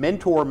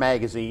 Mentor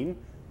Magazine,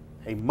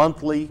 a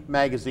monthly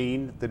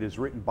magazine that is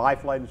written by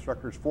flight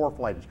instructors for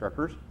flight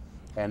instructors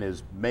and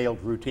is mailed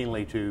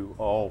routinely to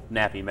all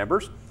NAFI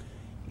members.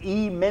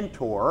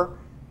 E-Mentor,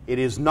 it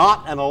is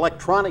not an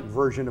electronic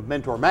version of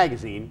Mentor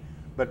Magazine,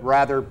 but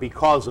rather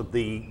because of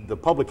the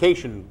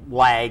publication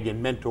lag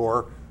in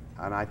Mentor,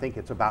 and I think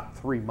it's about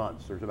 3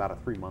 months. There's about a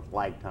 3-month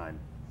lag time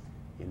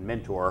in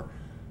Mentor.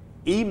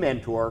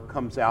 E-Mentor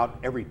comes out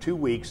every 2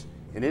 weeks,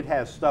 and it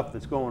has stuff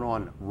that's going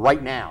on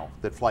right now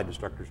that flight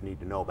instructors need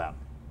to know about.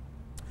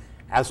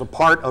 As a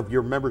part of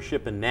your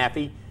membership in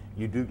NAFI,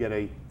 you do get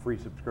a free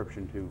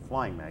subscription to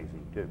Flying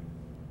Magazine, too.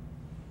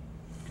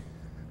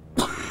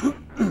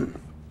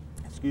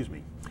 Excuse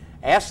me.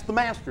 Ask the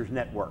Masters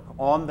Network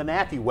on the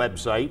NAFI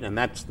website, and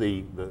that's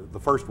the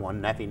first one,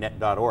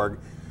 nafinet.org.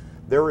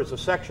 There is a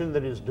section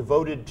that is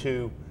devoted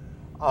to,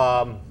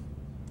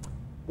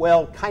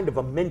 well, kind of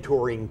a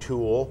mentoring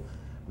tool.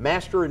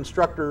 Master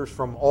instructors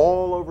from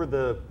all over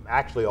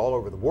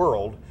the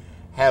world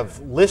have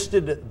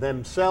listed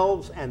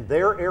themselves and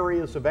their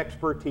areas of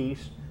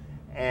expertise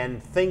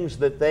and things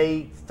that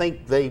they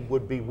think they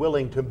would be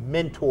willing to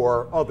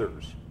mentor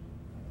others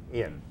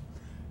in.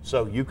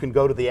 So you can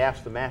go to the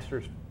Ask the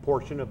Masters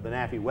portion of the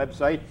NAFI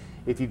website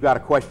if you've got a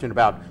question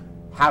about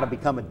how to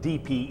become a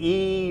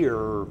DPE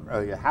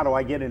or how do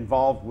I get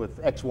involved with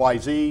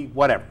XYZ,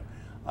 whatever.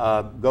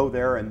 Go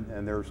there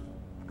and there's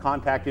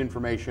contact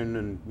information,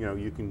 and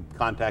you can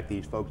contact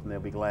these folks and they'll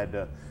be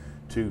glad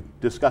to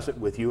discuss it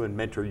with you and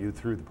mentor you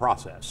through the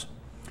process.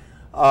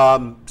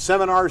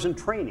 Seminars and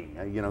training.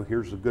 You know,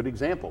 here's a good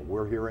example.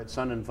 We're here at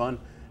Sun and Fun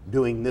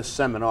doing this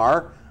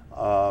seminar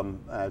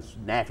as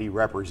NAFI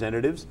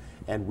representatives,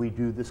 and we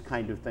do this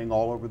kind of thing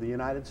all over the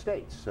United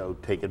States. So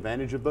take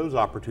advantage of those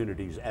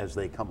opportunities as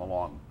they come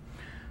along.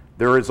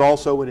 There is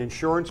also an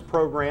insurance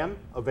program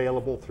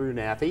available through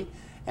NAFI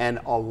and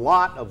a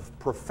lot of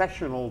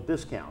professional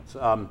discounts.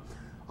 I'm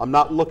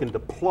not looking to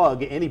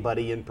plug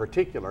anybody in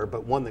particular,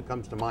 but one that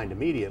comes to mind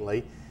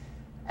immediately.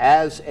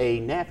 As a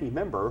NAFI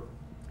member,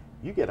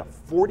 you get a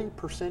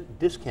 40%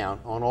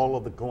 discount on all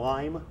of the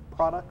Gleim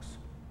products.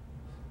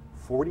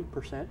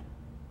 40%.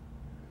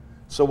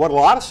 So what a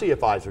lot of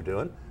CFIs are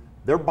doing,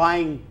 they're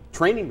buying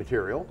training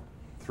material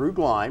through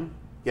Gleim,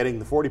 getting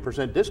the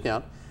 40%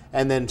 discount,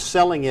 and then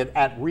selling it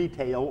at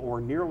retail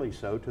or nearly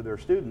so to their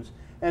students.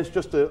 And it's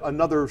just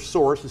another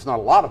source. It's not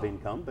a lot of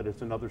income, but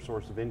it's another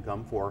source of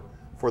income for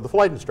the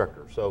flight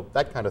instructor. So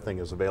that kind of thing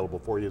is available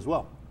for you as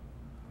well.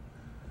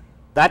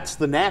 That's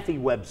the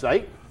NAFI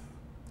website,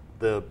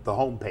 the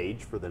home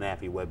page for the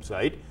NAFI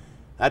website.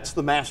 That's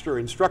the Master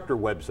Instructor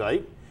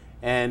website.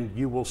 And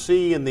you will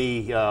see in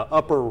the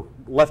upper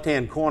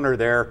left-hand corner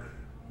there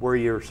where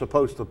you're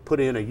supposed to put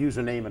in a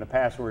username and a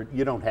password.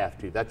 You don't have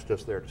to. That's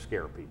just there to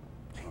scare people.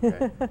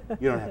 Okay?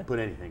 You don't have to put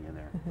anything in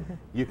there.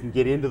 You can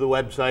get into the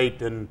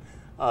website and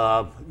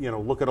you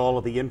know, look at all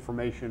of the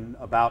information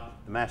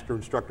about the Master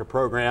Instructor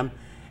program.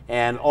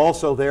 And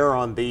also there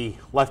on the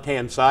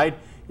left-hand side,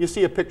 you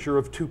see a picture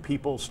of two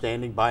people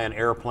standing by an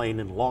airplane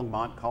in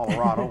Longmont,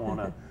 Colorado on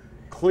a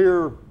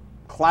clear,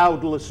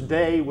 cloudless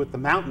day with the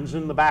mountains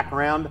in the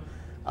background.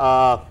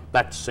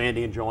 That's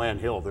Sandy and Joanne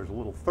Hill. There's a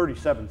little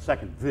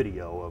 37-second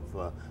video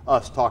of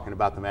us talking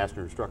about the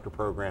Master Instructor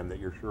program that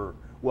you're sure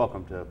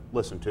welcome to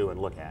listen to and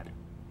look at.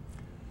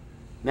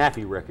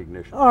 NAFI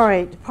recognition. All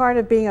right, part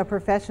of being a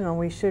professional,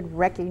 we should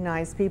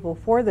recognize people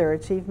for their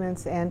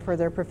achievements and for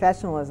their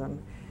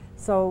professionalism.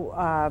 So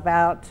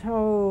about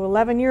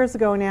 11 years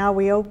ago now,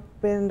 we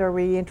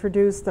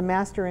introduced the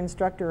Master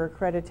Instructor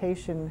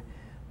Accreditation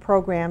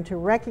Program to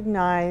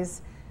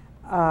recognize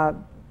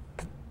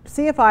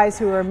CFIs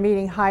who are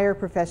meeting higher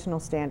professional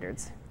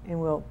standards.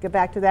 And we'll get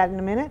back to that in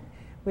a minute.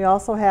 We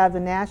also have the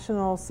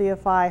National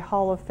CFI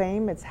Hall of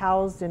Fame. It's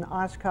housed in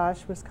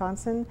Oshkosh,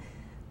 Wisconsin.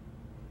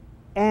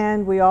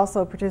 And we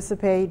also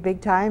participate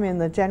big time in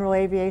the General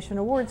Aviation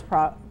Awards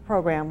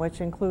program,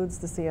 which includes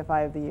the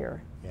CFI of the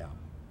Year. Yeah.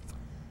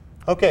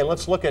 Okay,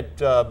 let's look at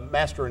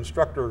Master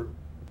Instructor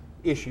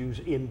issues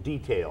in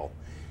detail.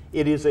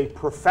 It is a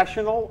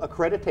professional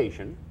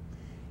accreditation.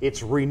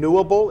 It's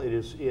renewable.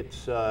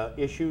 It's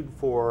issued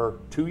for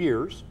 2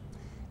 years,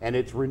 and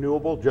it's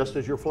renewable just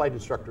as your flight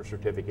instructor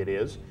certificate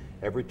is.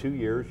 Every 2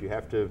 years you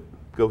have to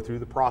go through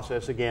the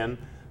process again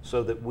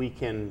so that we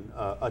can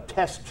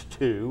attest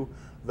to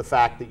the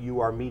fact that you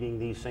are meeting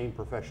these same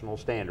professional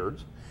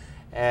standards.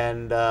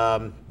 And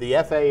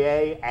the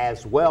FAA,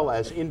 as well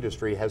as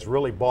industry, has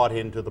really bought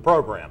into the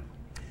program.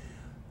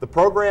 The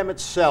program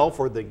itself,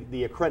 or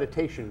the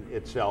accreditation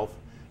itself,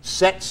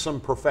 sets some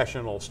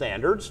professional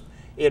standards.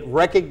 It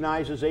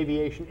recognizes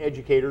aviation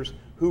educators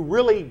who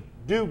really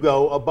do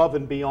go above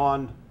and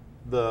beyond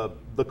the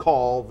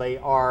call.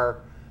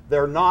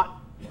 They're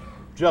not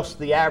just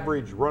the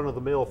average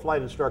run-of-the-mill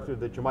flight instructor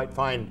that you might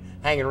find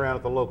hanging around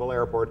at the local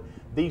airport.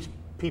 These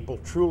people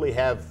truly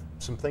have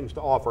some things to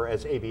offer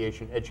as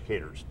aviation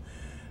educators.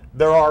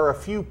 There are a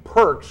few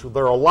perks.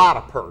 There are a lot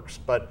of perks,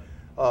 but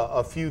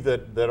a few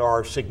that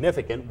are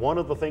significant. One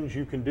of the things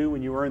you can do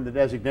when you earn the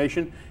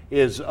designation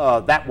is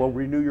that will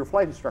renew your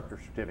flight instructor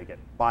certificate.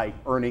 By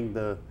earning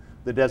the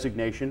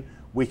designation,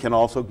 we can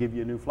also give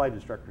you a new flight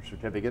instructor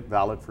certificate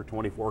valid for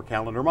 24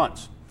 calendar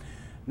months.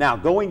 Now,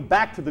 going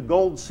back to the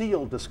gold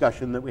seal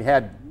discussion that we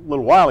had a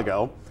little while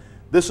ago,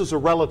 this is a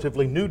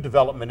relatively new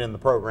development in the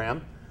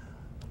program.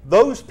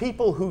 Those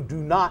people who do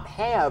not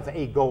have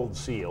a gold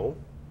seal,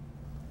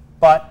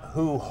 but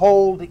who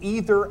hold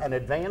either an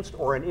advanced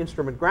or an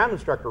instrument ground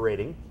instructor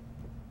rating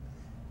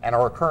and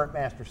are a current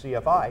Master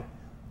CFI,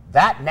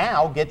 that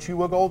now gets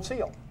you a gold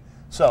seal.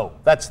 So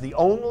that's the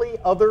only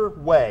other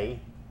way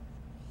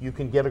you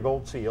can get a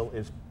gold seal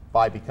is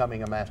by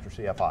becoming a Master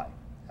CFI.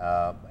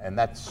 And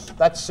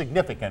that's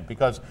significant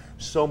because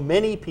so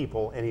many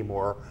people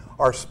anymore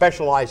are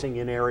specializing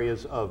in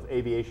areas of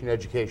aviation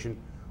education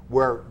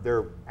where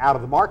they're out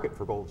of the market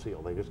for gold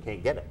seal. They just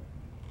can't get it.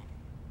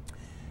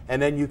 And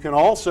then you can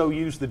also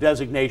use the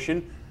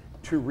designation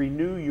to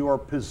renew your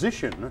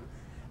position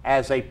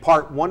as a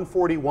Part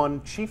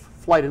 141 Chief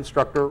Flight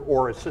Instructor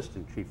or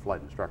Assistant Chief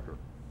Flight Instructor.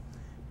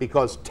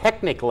 Because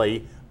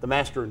technically, the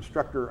Master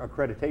Instructor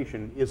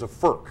Accreditation is a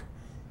FERC,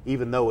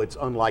 even though it's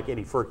unlike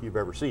any FERC you've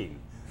ever seen.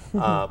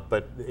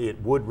 But it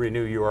would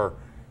renew your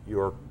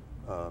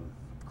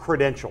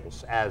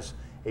credentials as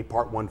a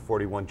Part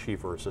 141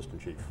 Chief or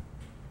Assistant Chief.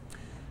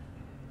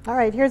 All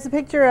right, here's a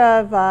picture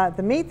of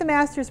the Meet the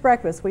Masters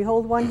breakfast. We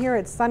hold one here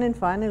at Sun and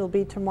Fun. It'll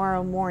be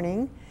tomorrow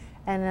morning,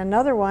 and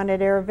another one at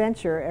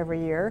AirVenture every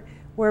year,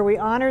 where we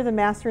honor the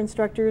master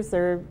instructors.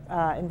 They're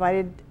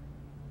invited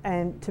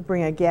and to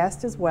bring a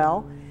guest as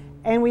well,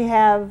 and we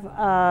have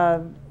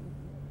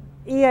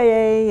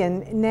EAA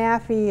and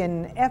NAFI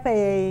and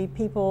FAA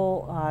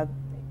people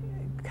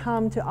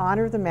come to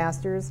honor the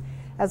masters,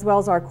 as well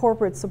as our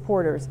corporate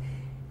supporters.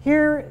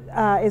 Here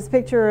is a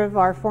picture of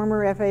our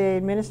former FAA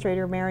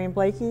administrator, Marion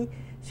Blakey.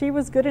 She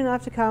was good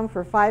enough to come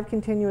for 5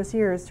 continuous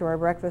years to our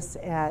breakfast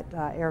at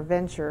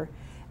AirVenture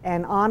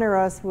and honor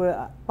us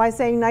by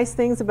saying nice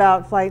things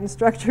about flight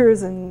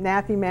instructors and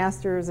NAFI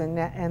masters and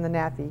the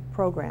NAFI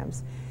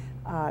programs.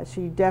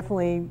 She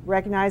definitely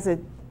recognized that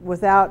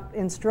without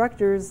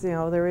instructors,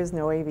 there is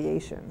no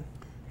aviation.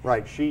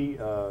 Right. She,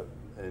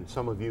 and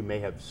some of you may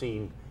have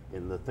seen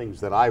in the things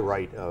that I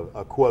write,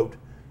 a quote.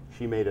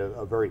 She made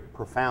a very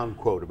profound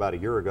quote about a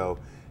year ago.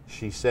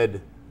 She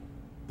said,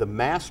 "The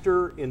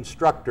master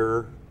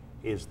instructor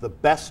is the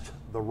best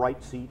the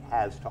right seat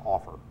has to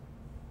offer."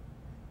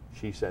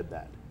 She said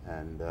that,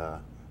 and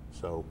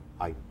so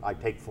I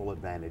take full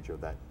advantage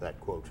of that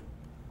quote.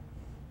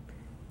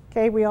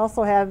 Okay, we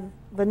also have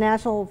the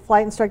National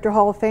Flight Instructor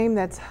Hall of Fame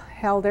that's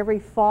held every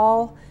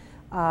fall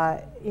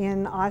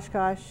in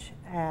Oshkosh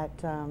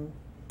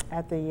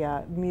at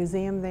the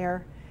museum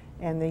there.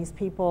 And these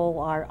people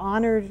are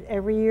honored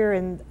every year,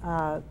 and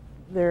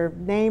their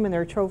name and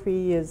their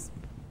trophy is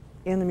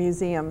in the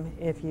museum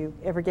if you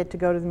ever get to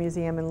go to the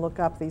museum and look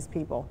up these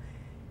people.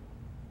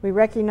 We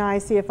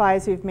recognize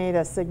CFIs who've made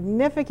a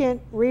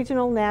significant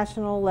regional,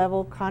 national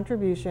level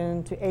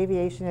contribution to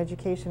aviation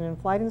education and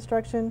flight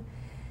instruction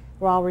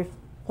while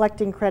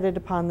reflecting credit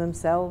upon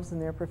themselves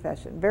and their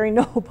profession. Very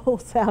noble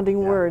sounding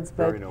words,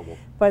 but, very noble.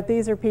 But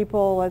these are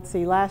people, let's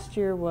see, last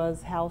year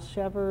was Hal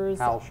Shevers.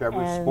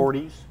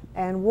 Sporties.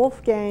 And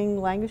Wolfgang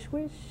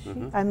Langewisch,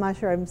 I'm not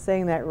sure I'm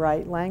saying that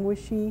right,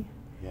 Langewisch,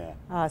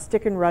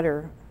 Stick and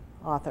Rudder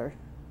author.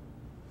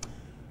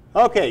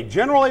 Okay,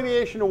 General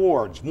Aviation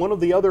Awards. One of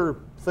the other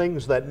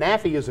things that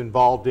NAFI is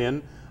involved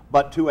in,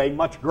 but to a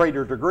much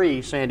greater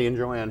degree, Sandy and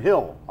Joanne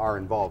Hill are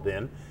involved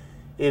in,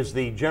 is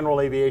the General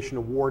Aviation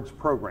Awards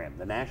program,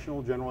 the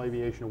National General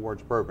Aviation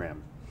Awards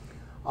program.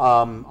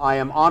 I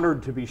am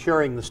honored to be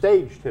sharing the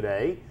stage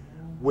today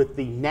with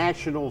the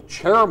national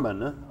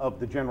chairman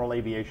of the General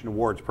Aviation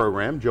Awards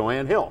program,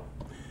 Joanne Hill.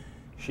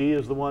 She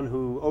is the one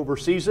who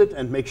oversees it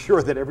and makes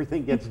sure that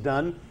everything gets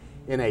done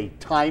in a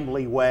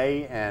timely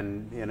way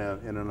and in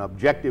an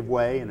objective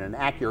way, in an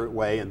accurate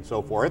way, and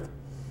so forth.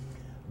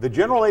 The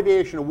General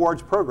Aviation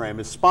Awards program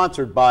is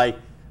sponsored by,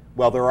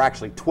 well, there are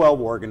actually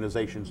 12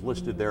 organizations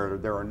listed there.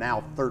 There are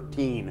now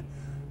 13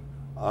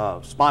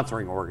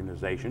 sponsoring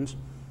organizations,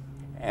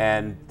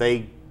 and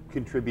they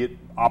contribute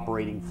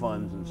operating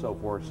funds and so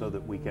forth so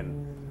that we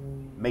can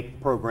make the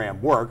program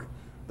work.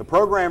 The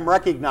program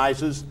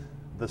recognizes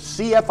the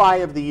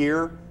CFI of the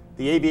Year,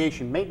 the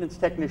Aviation Maintenance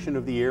Technician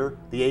of the Year,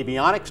 the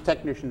Avionics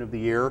Technician of the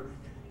Year,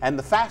 and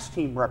the FAST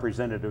Team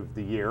Representative of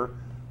the Year,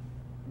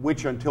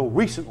 which until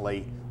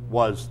recently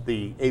was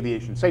the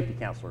Aviation Safety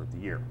Counselor of the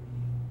Year.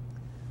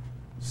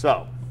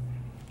 So,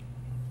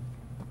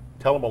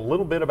 tell them a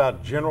little bit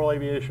about General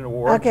Aviation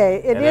Awards. Okay,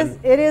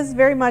 it is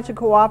very much a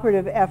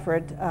cooperative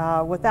effort.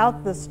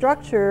 Without the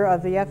structure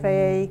of the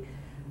FAA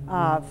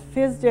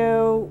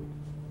FSDO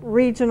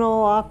regional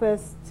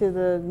office to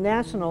the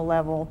national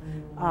level,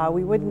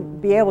 we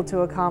wouldn't be able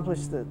to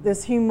accomplish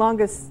this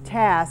humongous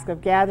task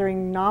of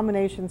gathering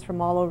nominations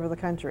from all over the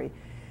country.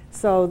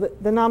 So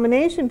the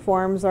nomination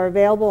forms are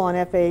available on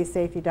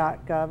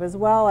faa.gov as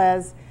well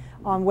as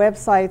on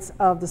websites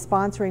of the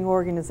sponsoring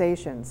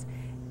organizations.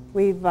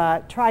 We've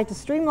tried to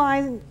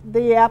streamline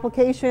the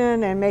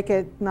application and make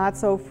it not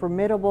so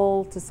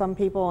formidable to some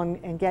people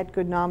and get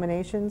good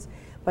nominations,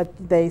 but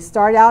they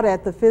start out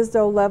at the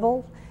FSDO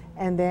level,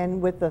 and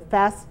then with the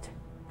FAST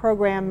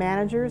program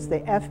managers, the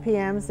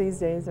FPMs these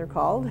days they're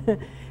called,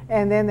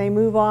 and then they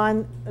move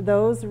on,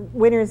 those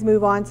winners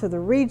move on to the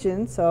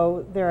region,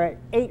 so there are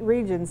 8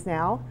 regions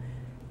now,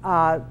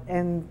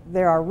 and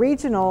there are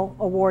regional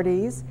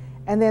awardees,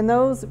 and then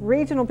those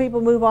regional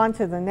people move on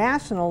to the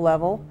national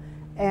level,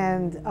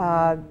 and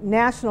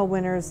national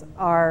winners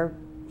are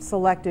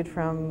selected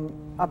from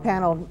a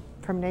panel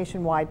from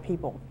nationwide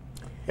people.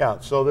 Yeah,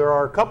 so there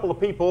are a couple of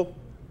people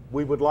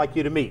we would like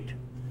you to meet.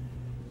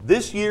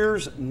 This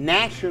year's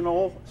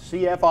National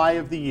CFI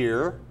of the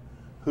Year,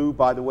 who,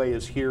 by the way,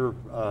 is here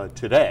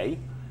today,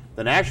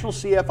 the National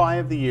CFI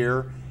of the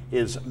Year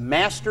is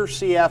Master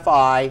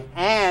CFI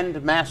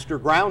and Master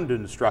Ground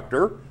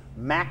Instructor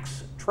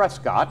Max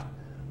Trescott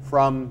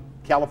from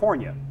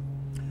California.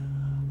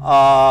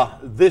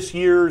 This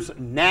year's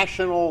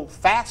National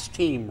FAST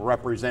Team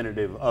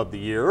Representative of the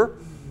Year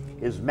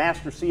is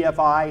Master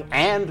CFI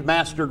and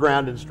Master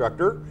Ground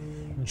Instructor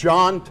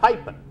John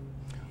Typman.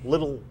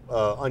 Little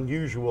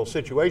unusual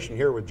situation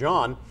here with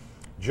John.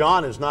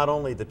 John is not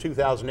only the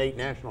 2008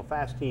 National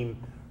FAST Team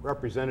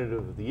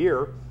Representative of the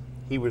Year,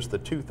 he was the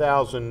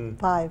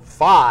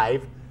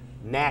 2005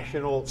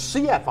 National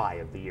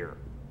CFI of the Year.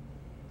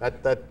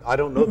 I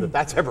don't know that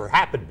that's ever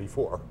happened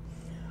before.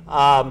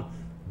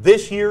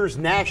 This year's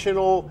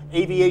National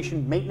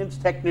Aviation Maintenance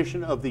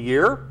Technician of the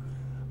Year,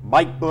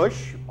 Mike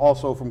Bush,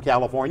 also from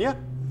California,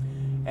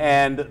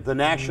 and the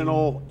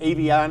National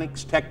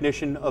Avionics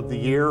Technician of the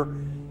Year,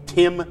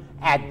 Tim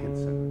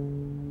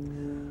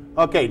Atkinson.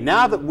 Okay,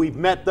 now that we've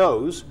met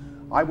those,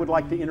 I would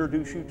like to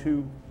introduce you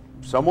to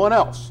someone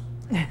else.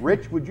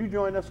 Rich, would you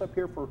join us up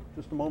here for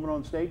just a moment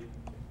on stage?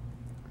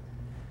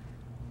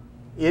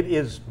 It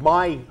is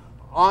my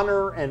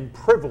honor and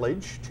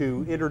privilege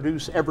to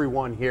introduce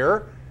everyone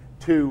here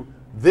to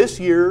this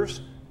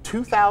year's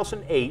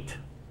 2008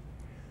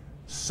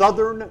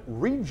 Southern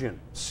Region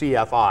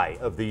CFI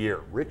of the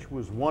Year. Rich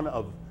was one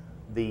of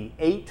the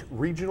 8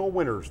 regional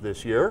winners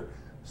this year.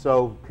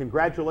 So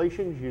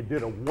congratulations, you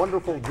did a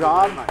wonderful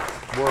job.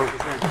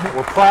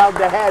 We're proud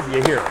to have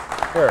you here.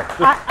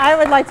 I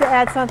would like to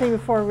add something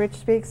before Rich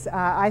speaks.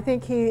 I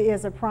think he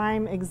is a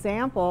prime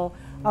example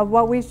of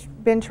what we've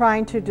been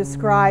trying to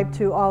describe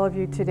to all of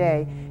you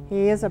today.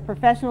 He is a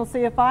professional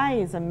CFI,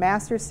 he's a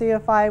master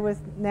CFI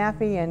with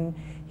NAFI, and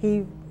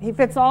he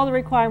fits all the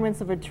requirements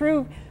of a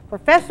true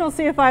professional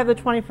CFI of the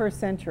 21st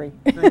century.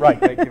 Right,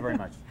 thank you very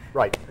much.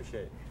 Right.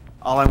 Appreciate it.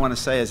 All I want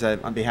to say is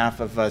that on behalf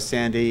of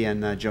Sandy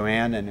and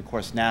Joanne and of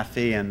course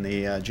NAFI and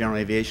the General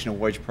Aviation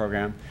Awards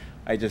Program,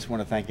 I just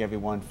want to thank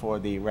everyone for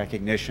the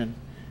recognition,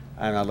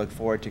 and I look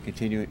forward to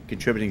continue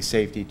contributing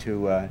safety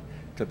to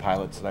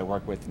pilots that I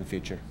work with in the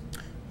future.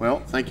 Well,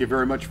 thank you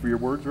very much for your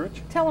words,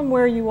 Rich. Tell them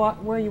where you work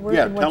and what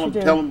you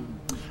do. Tell them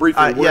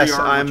briefly where yes, you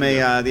are. I'm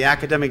the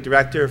academic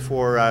director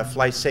for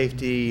Flight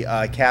Safety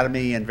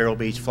Academy in Vero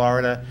Beach,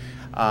 Florida.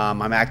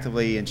 I'm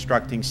actively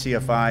instructing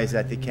CFIs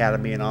at the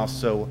Academy, and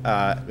also,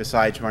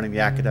 besides running the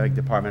academic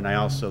department, I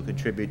also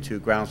contribute to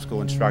ground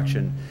school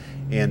instruction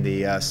in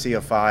the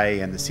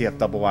CFI and the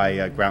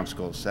CFII ground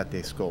schools at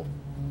the school.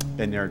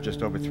 Been there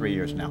just over 3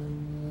 years now.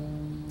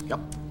 Yep.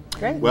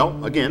 Great.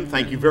 Well, again,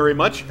 thank you very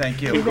much.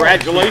 Thank you.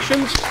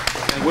 Congratulations.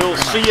 We'll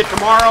see you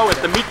tomorrow at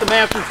the Meet the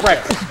Masters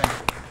breakfast.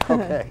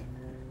 Okay.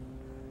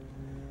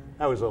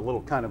 That was a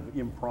little kind of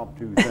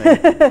impromptu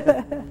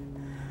thing.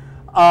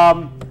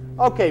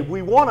 Okay,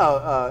 we want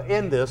to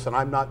end this, and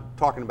I'm not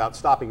talking about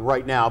stopping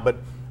right now, but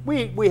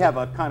we have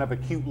a kind of a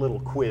cute little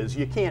quiz.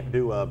 You can't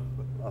do a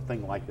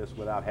thing like this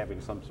without having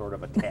some sort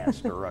of a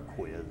test or a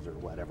quiz or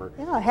whatever.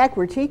 Yeah, heck,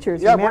 we're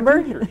teachers, yeah, remember?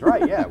 We're teachers,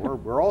 right, yeah,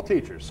 we're all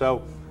teachers.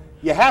 So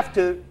you have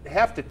to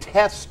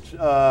test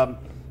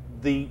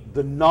the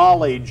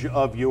knowledge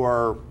of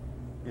your,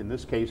 in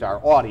this case, our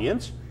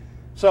audience.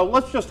 So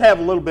let's just have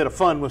a little bit of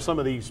fun with some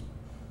of these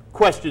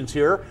questions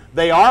here.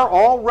 They are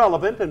all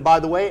relevant, and by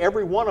the way,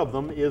 every one of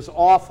them is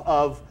off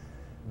of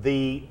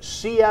the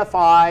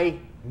CFI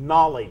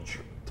knowledge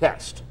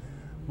test.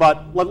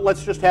 But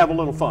let's just have a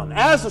little fun.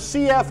 As a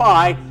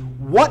CFI,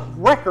 what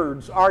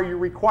records are you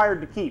required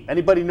to keep?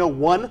 Anybody know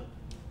one?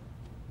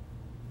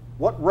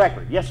 What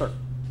record? Yes, sir.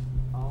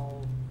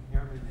 All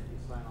airmen that you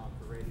sign on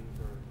for ratings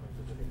or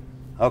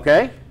certificates.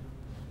 Okay.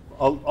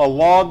 A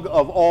log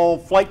of all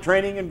flight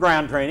training and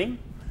ground training.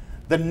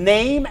 The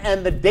name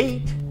and the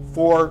date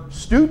for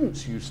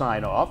students you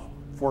sign off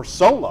for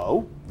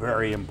solo,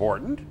 very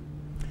important.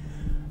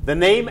 The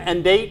name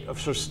and date of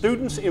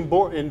students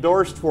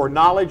endorsed for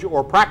knowledge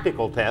or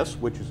practical tests,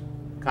 which is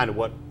kind of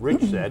what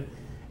Rich said.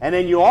 And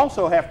then you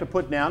also have to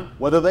put down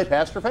whether they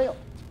passed or failed.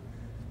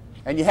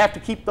 And you have to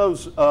keep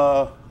those,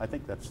 I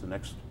think that's the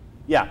next,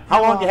 yeah.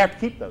 How long do you have to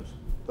keep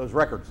those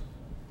records?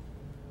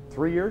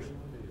 3 years?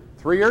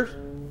 3 years?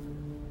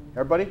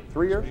 Everybody,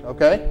 3 years?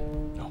 Okay.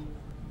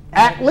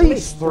 At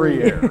least 3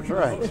 years,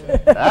 right.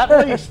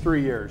 At least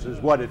 3 years is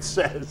what it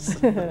says.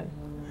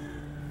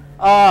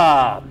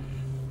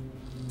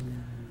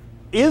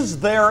 Is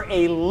there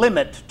a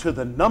limit to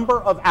the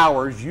number of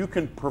hours you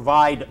can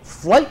provide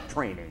flight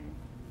training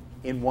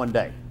in one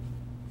day?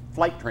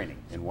 Flight training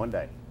in one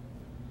day.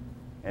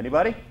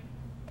 Anybody?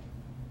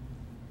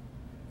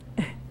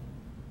 8.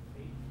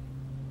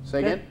 Say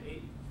again?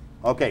 8.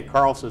 Okay,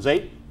 Carl says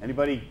 8.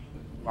 Anybody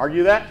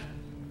argue that?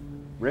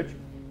 Rich?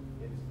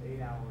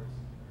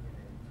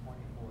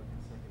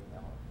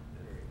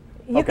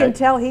 You can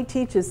tell he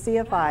teaches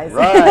CFIs.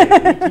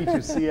 Right, he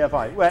teaches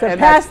CFI. Well,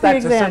 and that's exam.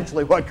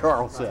 essentially what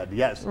Carl said,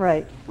 yes.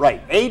 Right.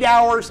 Right, 8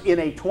 hours in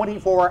a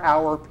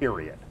 24-hour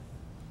period.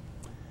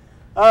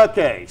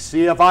 Okay,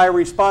 CFI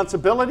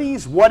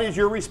responsibilities. What is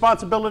your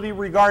responsibility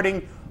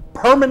regarding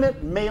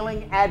permanent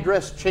mailing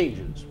address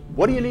changes?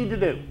 What do you need to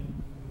do?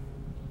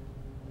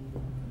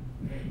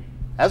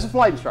 As a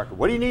flight instructor,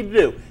 what do you need to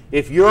do?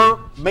 If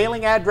your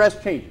mailing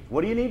address changes,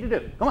 what do you need to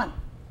do? Come on.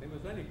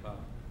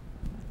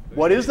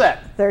 What is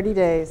that? 30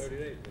 days. 30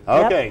 days.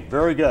 Okay, Yep.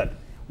 very good.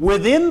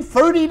 Within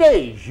 30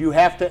 days, you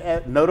have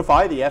to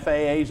notify the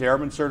FAA's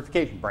Airman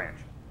Certification Branch.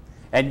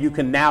 And you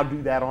can now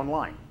do that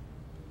online,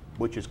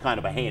 which is kind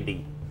of a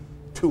handy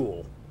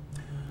tool.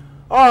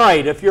 All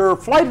right, if your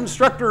flight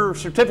instructor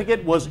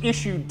certificate was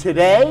issued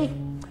today,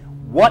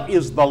 what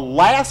is the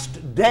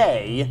last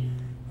day?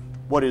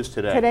 What is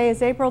today? Today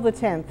is April the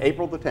 10th.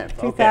 April the 10th.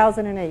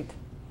 2008. Okay.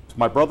 It's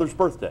my brother's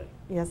birthday.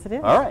 Yes, it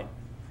is. All right.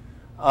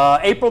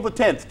 April the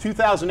 10th,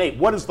 2008.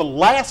 What is the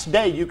last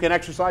day you can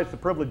exercise the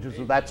privileges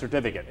of that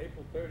certificate?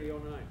 April 30, 09.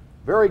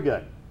 Very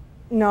good.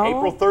 No.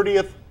 April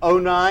 30th,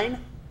 09.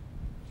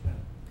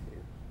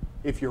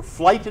 If your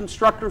flight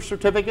instructor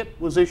certificate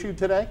was issued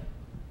today?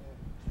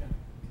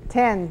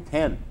 10.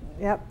 10.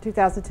 Yep,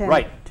 2010.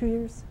 Right. 2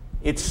 years.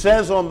 It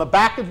says on the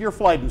back of your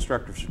flight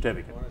instructor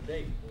certificate. On a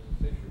date when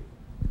it's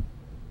issued.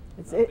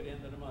 It's Not at the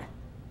end of the month.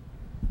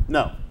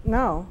 No,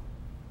 No.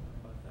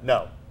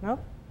 no. Nope.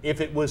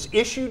 If it was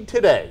issued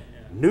today,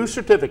 new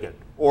certificate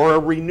or a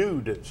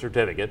renewed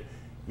certificate,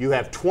 you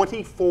have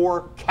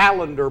 24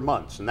 calendar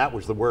months, and that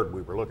was the word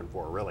we were looking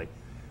for, really.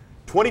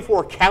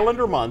 24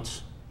 calendar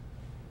months,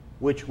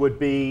 which would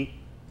be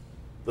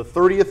the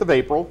 30th of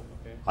April.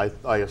 Okay.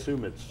 I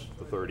assume it's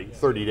the 30 days.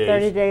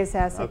 30 days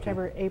has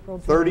September, April,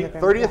 June,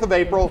 30th of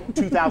April,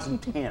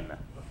 2010.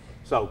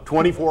 So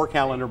 24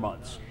 calendar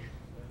months.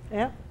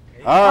 Yep.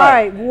 All All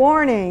right. right,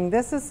 warning.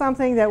 This is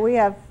something that we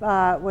have,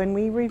 when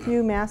we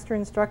review master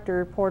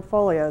instructor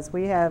portfolios,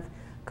 we have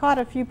caught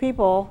a few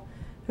people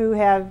who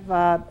have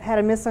had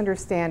a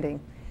misunderstanding.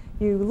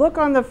 You look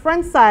on the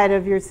front side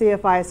of your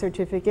CFI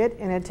certificate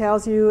and it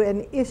tells you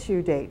an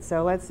issue date.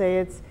 So let's say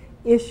it's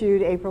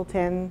issued April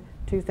 10,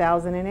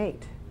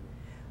 2008.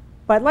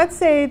 But let's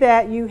say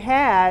that you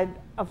had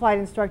a flight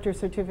instructor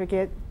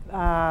certificate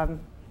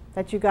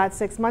that you got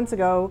 6 months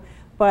ago,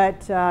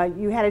 but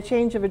you had a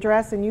change of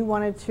address and you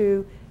wanted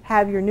to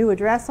have your new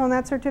address on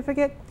that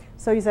certificate.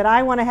 So you said,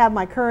 I want to have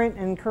my current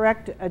and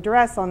correct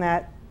address on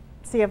that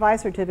CFI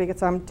certificate,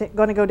 so I'm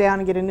going to go down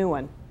and get a new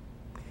one.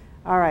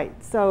 All right,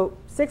 so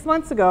 6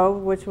 months ago,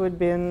 which would have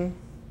been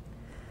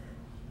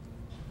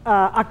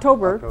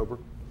October,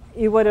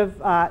 you would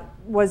have,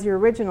 was your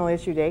original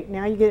issue date.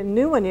 Now you get a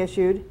new one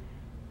issued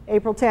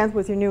April 10th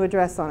with your new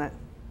address on it.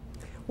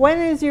 When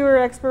is your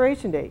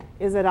expiration date?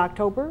 Is it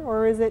October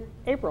or is it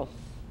April?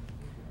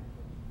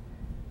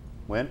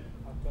 When?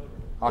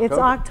 October. It's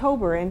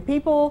October, and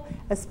people,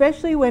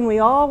 especially when we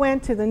all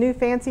went to the new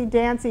fancy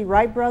dancy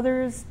Wright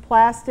Brothers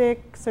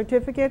plastic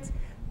certificates,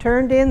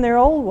 turned in their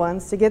old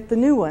ones to get the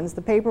new ones,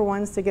 the paper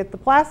ones to get the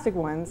plastic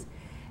ones,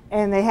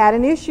 and they had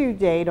an issue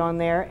date on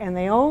there, and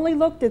they only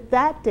looked at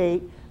that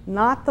date,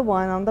 not the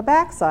one on the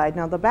back side.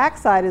 Now the back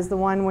side is the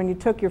one when you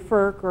took your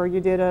FERC or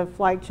you did a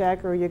flight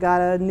check or you got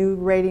a new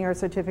rating or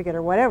certificate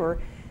or whatever.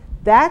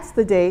 That's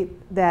the date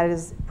that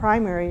is of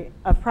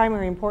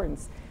primary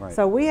importance. Right.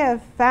 So we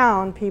have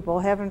found people,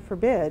 heaven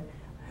forbid,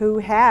 who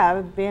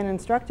have been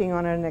instructing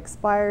on an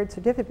expired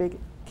certificate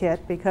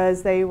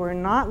because they were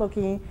not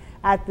looking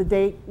at the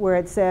date where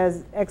it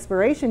says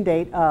expiration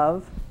date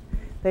of,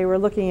 they were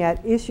looking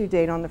at issue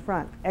date on the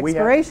front.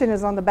 Expiration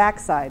is on the back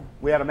side.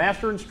 We had a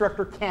master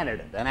instructor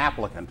candidate, an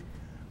applicant,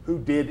 who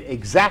did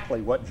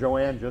exactly what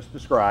Joanne just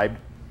described.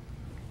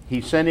 He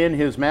sent in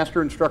his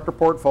master instructor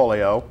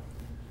portfolio.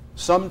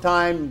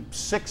 Sometime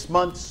 6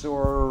 months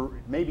or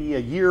maybe a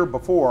year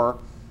before,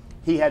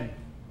 he had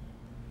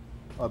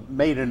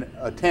made an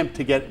attempt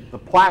to get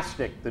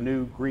the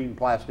new green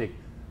plastic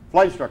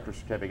flight instructor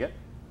certificate.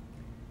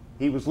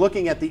 He was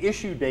looking at the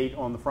issue date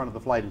on the front of the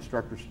flight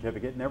instructor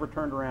certificate, never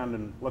turned around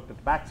and looked at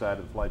the back side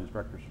of the flight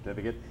instructor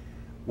certificate.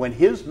 When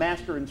his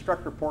master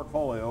instructor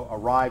portfolio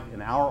arrived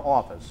in our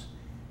office,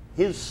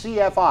 his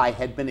CFI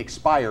had been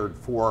expired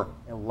for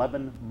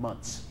 11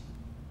 months.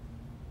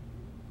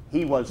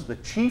 He was the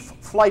chief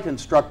flight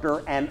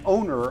instructor and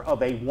owner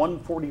of a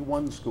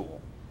 141 school.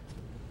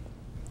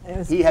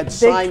 He had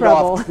signed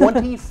off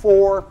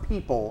 24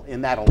 people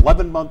in that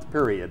 11-month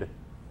period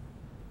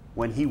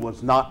when he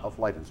was not a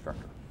flight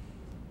instructor.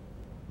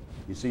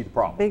 You see the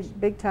problem.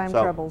 Big time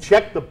So troubles.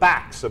 check the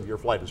backs of your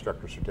flight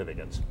instructor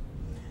certificates.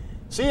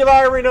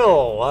 CFI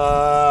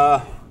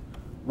renewal.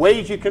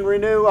 Ways you can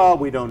renew. Oh,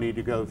 we don't need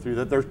to go through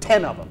that. There's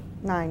 10 of them.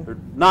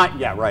 9.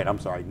 Yeah, right. I'm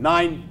sorry.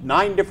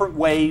 Nine different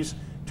ways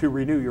to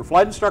renew your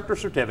flight instructor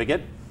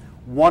certificate.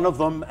 One of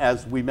them,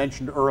 as we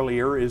mentioned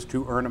earlier, is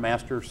to earn a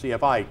master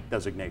CFI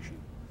designation.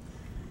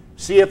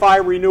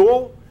 CFI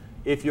renewal.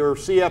 If your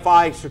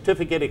CFI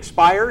certificate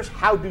expires,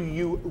 how do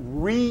you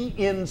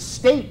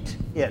reinstate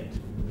it?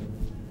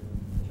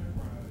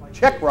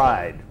 Check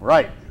ride,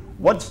 right.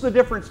 What's the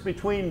difference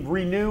between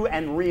renew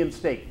and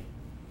reinstate?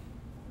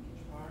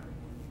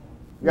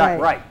 Yeah,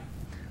 right.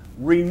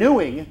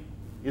 Renewing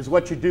is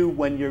what you do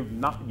when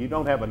you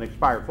don't have an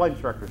expired flight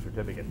instructor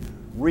certificate.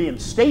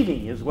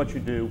 Reinstating is what you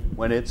do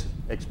when it's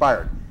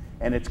expired.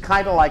 And it's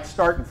kind of like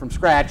starting from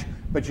scratch,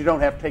 but you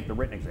don't have to take the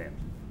written exams.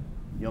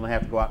 You only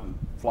have to go out and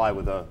fly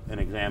with an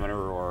examiner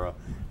or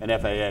an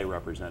FAA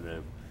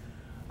representative.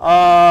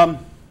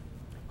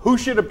 Who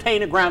should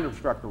obtain a ground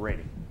instructor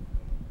rating?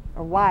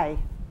 Or why?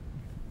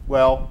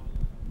 Well,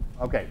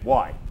 okay,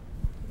 why?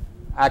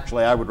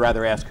 Actually, I would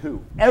rather ask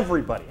who.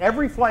 Everybody,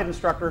 every flight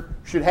instructor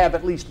should have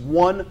at least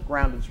one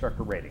ground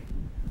instructor rating.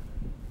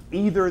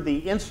 Either the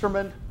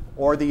instrument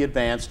or the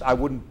advanced. I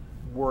wouldn't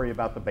worry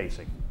about the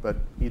basic, but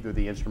either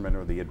the instrument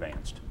or the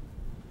advanced.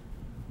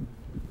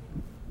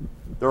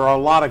 There are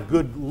a lot of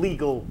good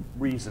legal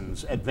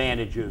reasons,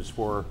 advantages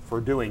for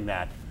doing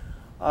that.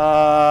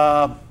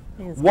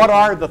 What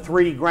are the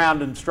 3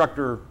 ground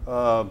instructor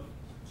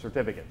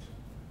certificates?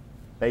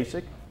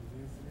 Basic,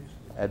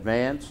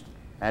 advanced,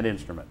 and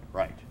instrument.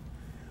 Right.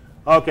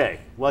 Okay,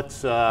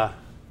 let's,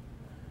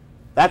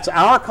 that's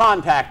our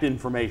contact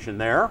information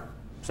there.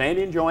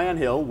 Sandy and Joanne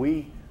Hill,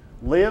 we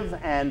live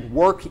and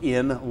work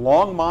in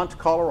Longmont,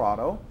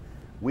 Colorado,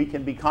 we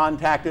can be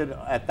contacted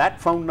at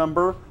that phone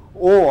number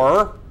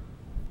or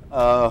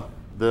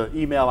the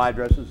email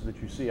addresses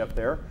that you see up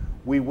there.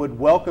 We would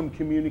welcome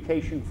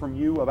communication from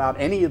you about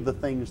any of the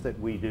things that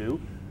we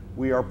do.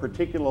 We are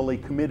particularly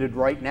committed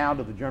right now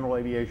to the General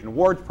Aviation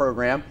Awards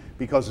program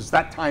because it's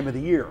that time of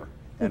the year,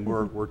 and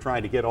we're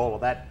trying to get all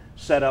of that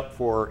set up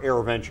for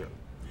AirVenture.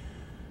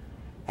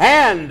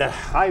 And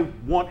I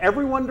want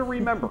everyone to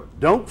remember,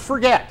 don't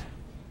forget,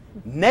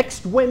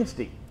 next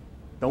Wednesday,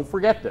 don't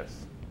forget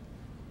this,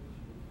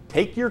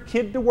 take your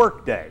kid to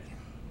work day.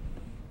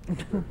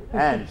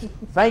 And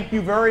thank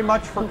you very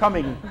much for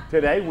coming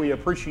today. We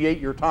appreciate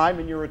your time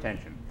and your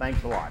attention.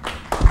 Thanks a lot.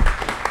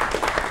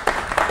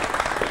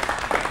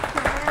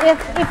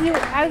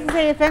 I was going to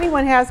say, if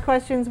anyone has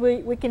questions,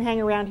 we can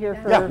hang around here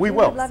for we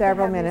will.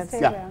 several minutes.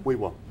 Yeah, we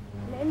will.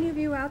 Any of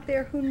you out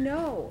there who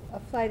know a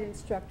flight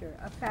instructor,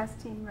 a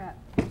fast team rep,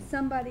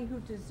 somebody who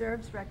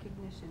deserves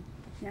recognition,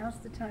 now's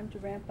the time to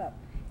ramp up.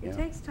 It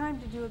takes time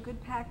to do a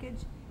good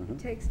package. It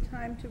takes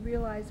time to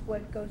realize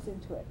what goes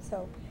into it.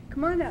 So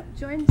come on up,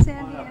 join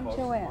Sandy and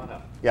Joanne.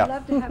 Yeah. I'd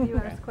love to have you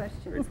ask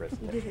questions.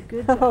 You did a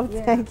good job. Oh,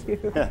 thank you.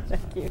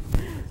 Thank you.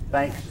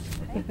 Thanks.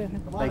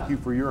 Thank you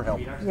for your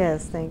help.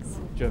 Yes, thanks.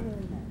 I'm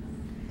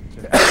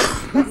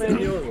in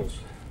Yodels.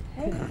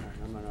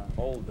 I'm an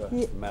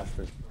old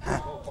master.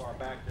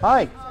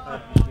 Hi.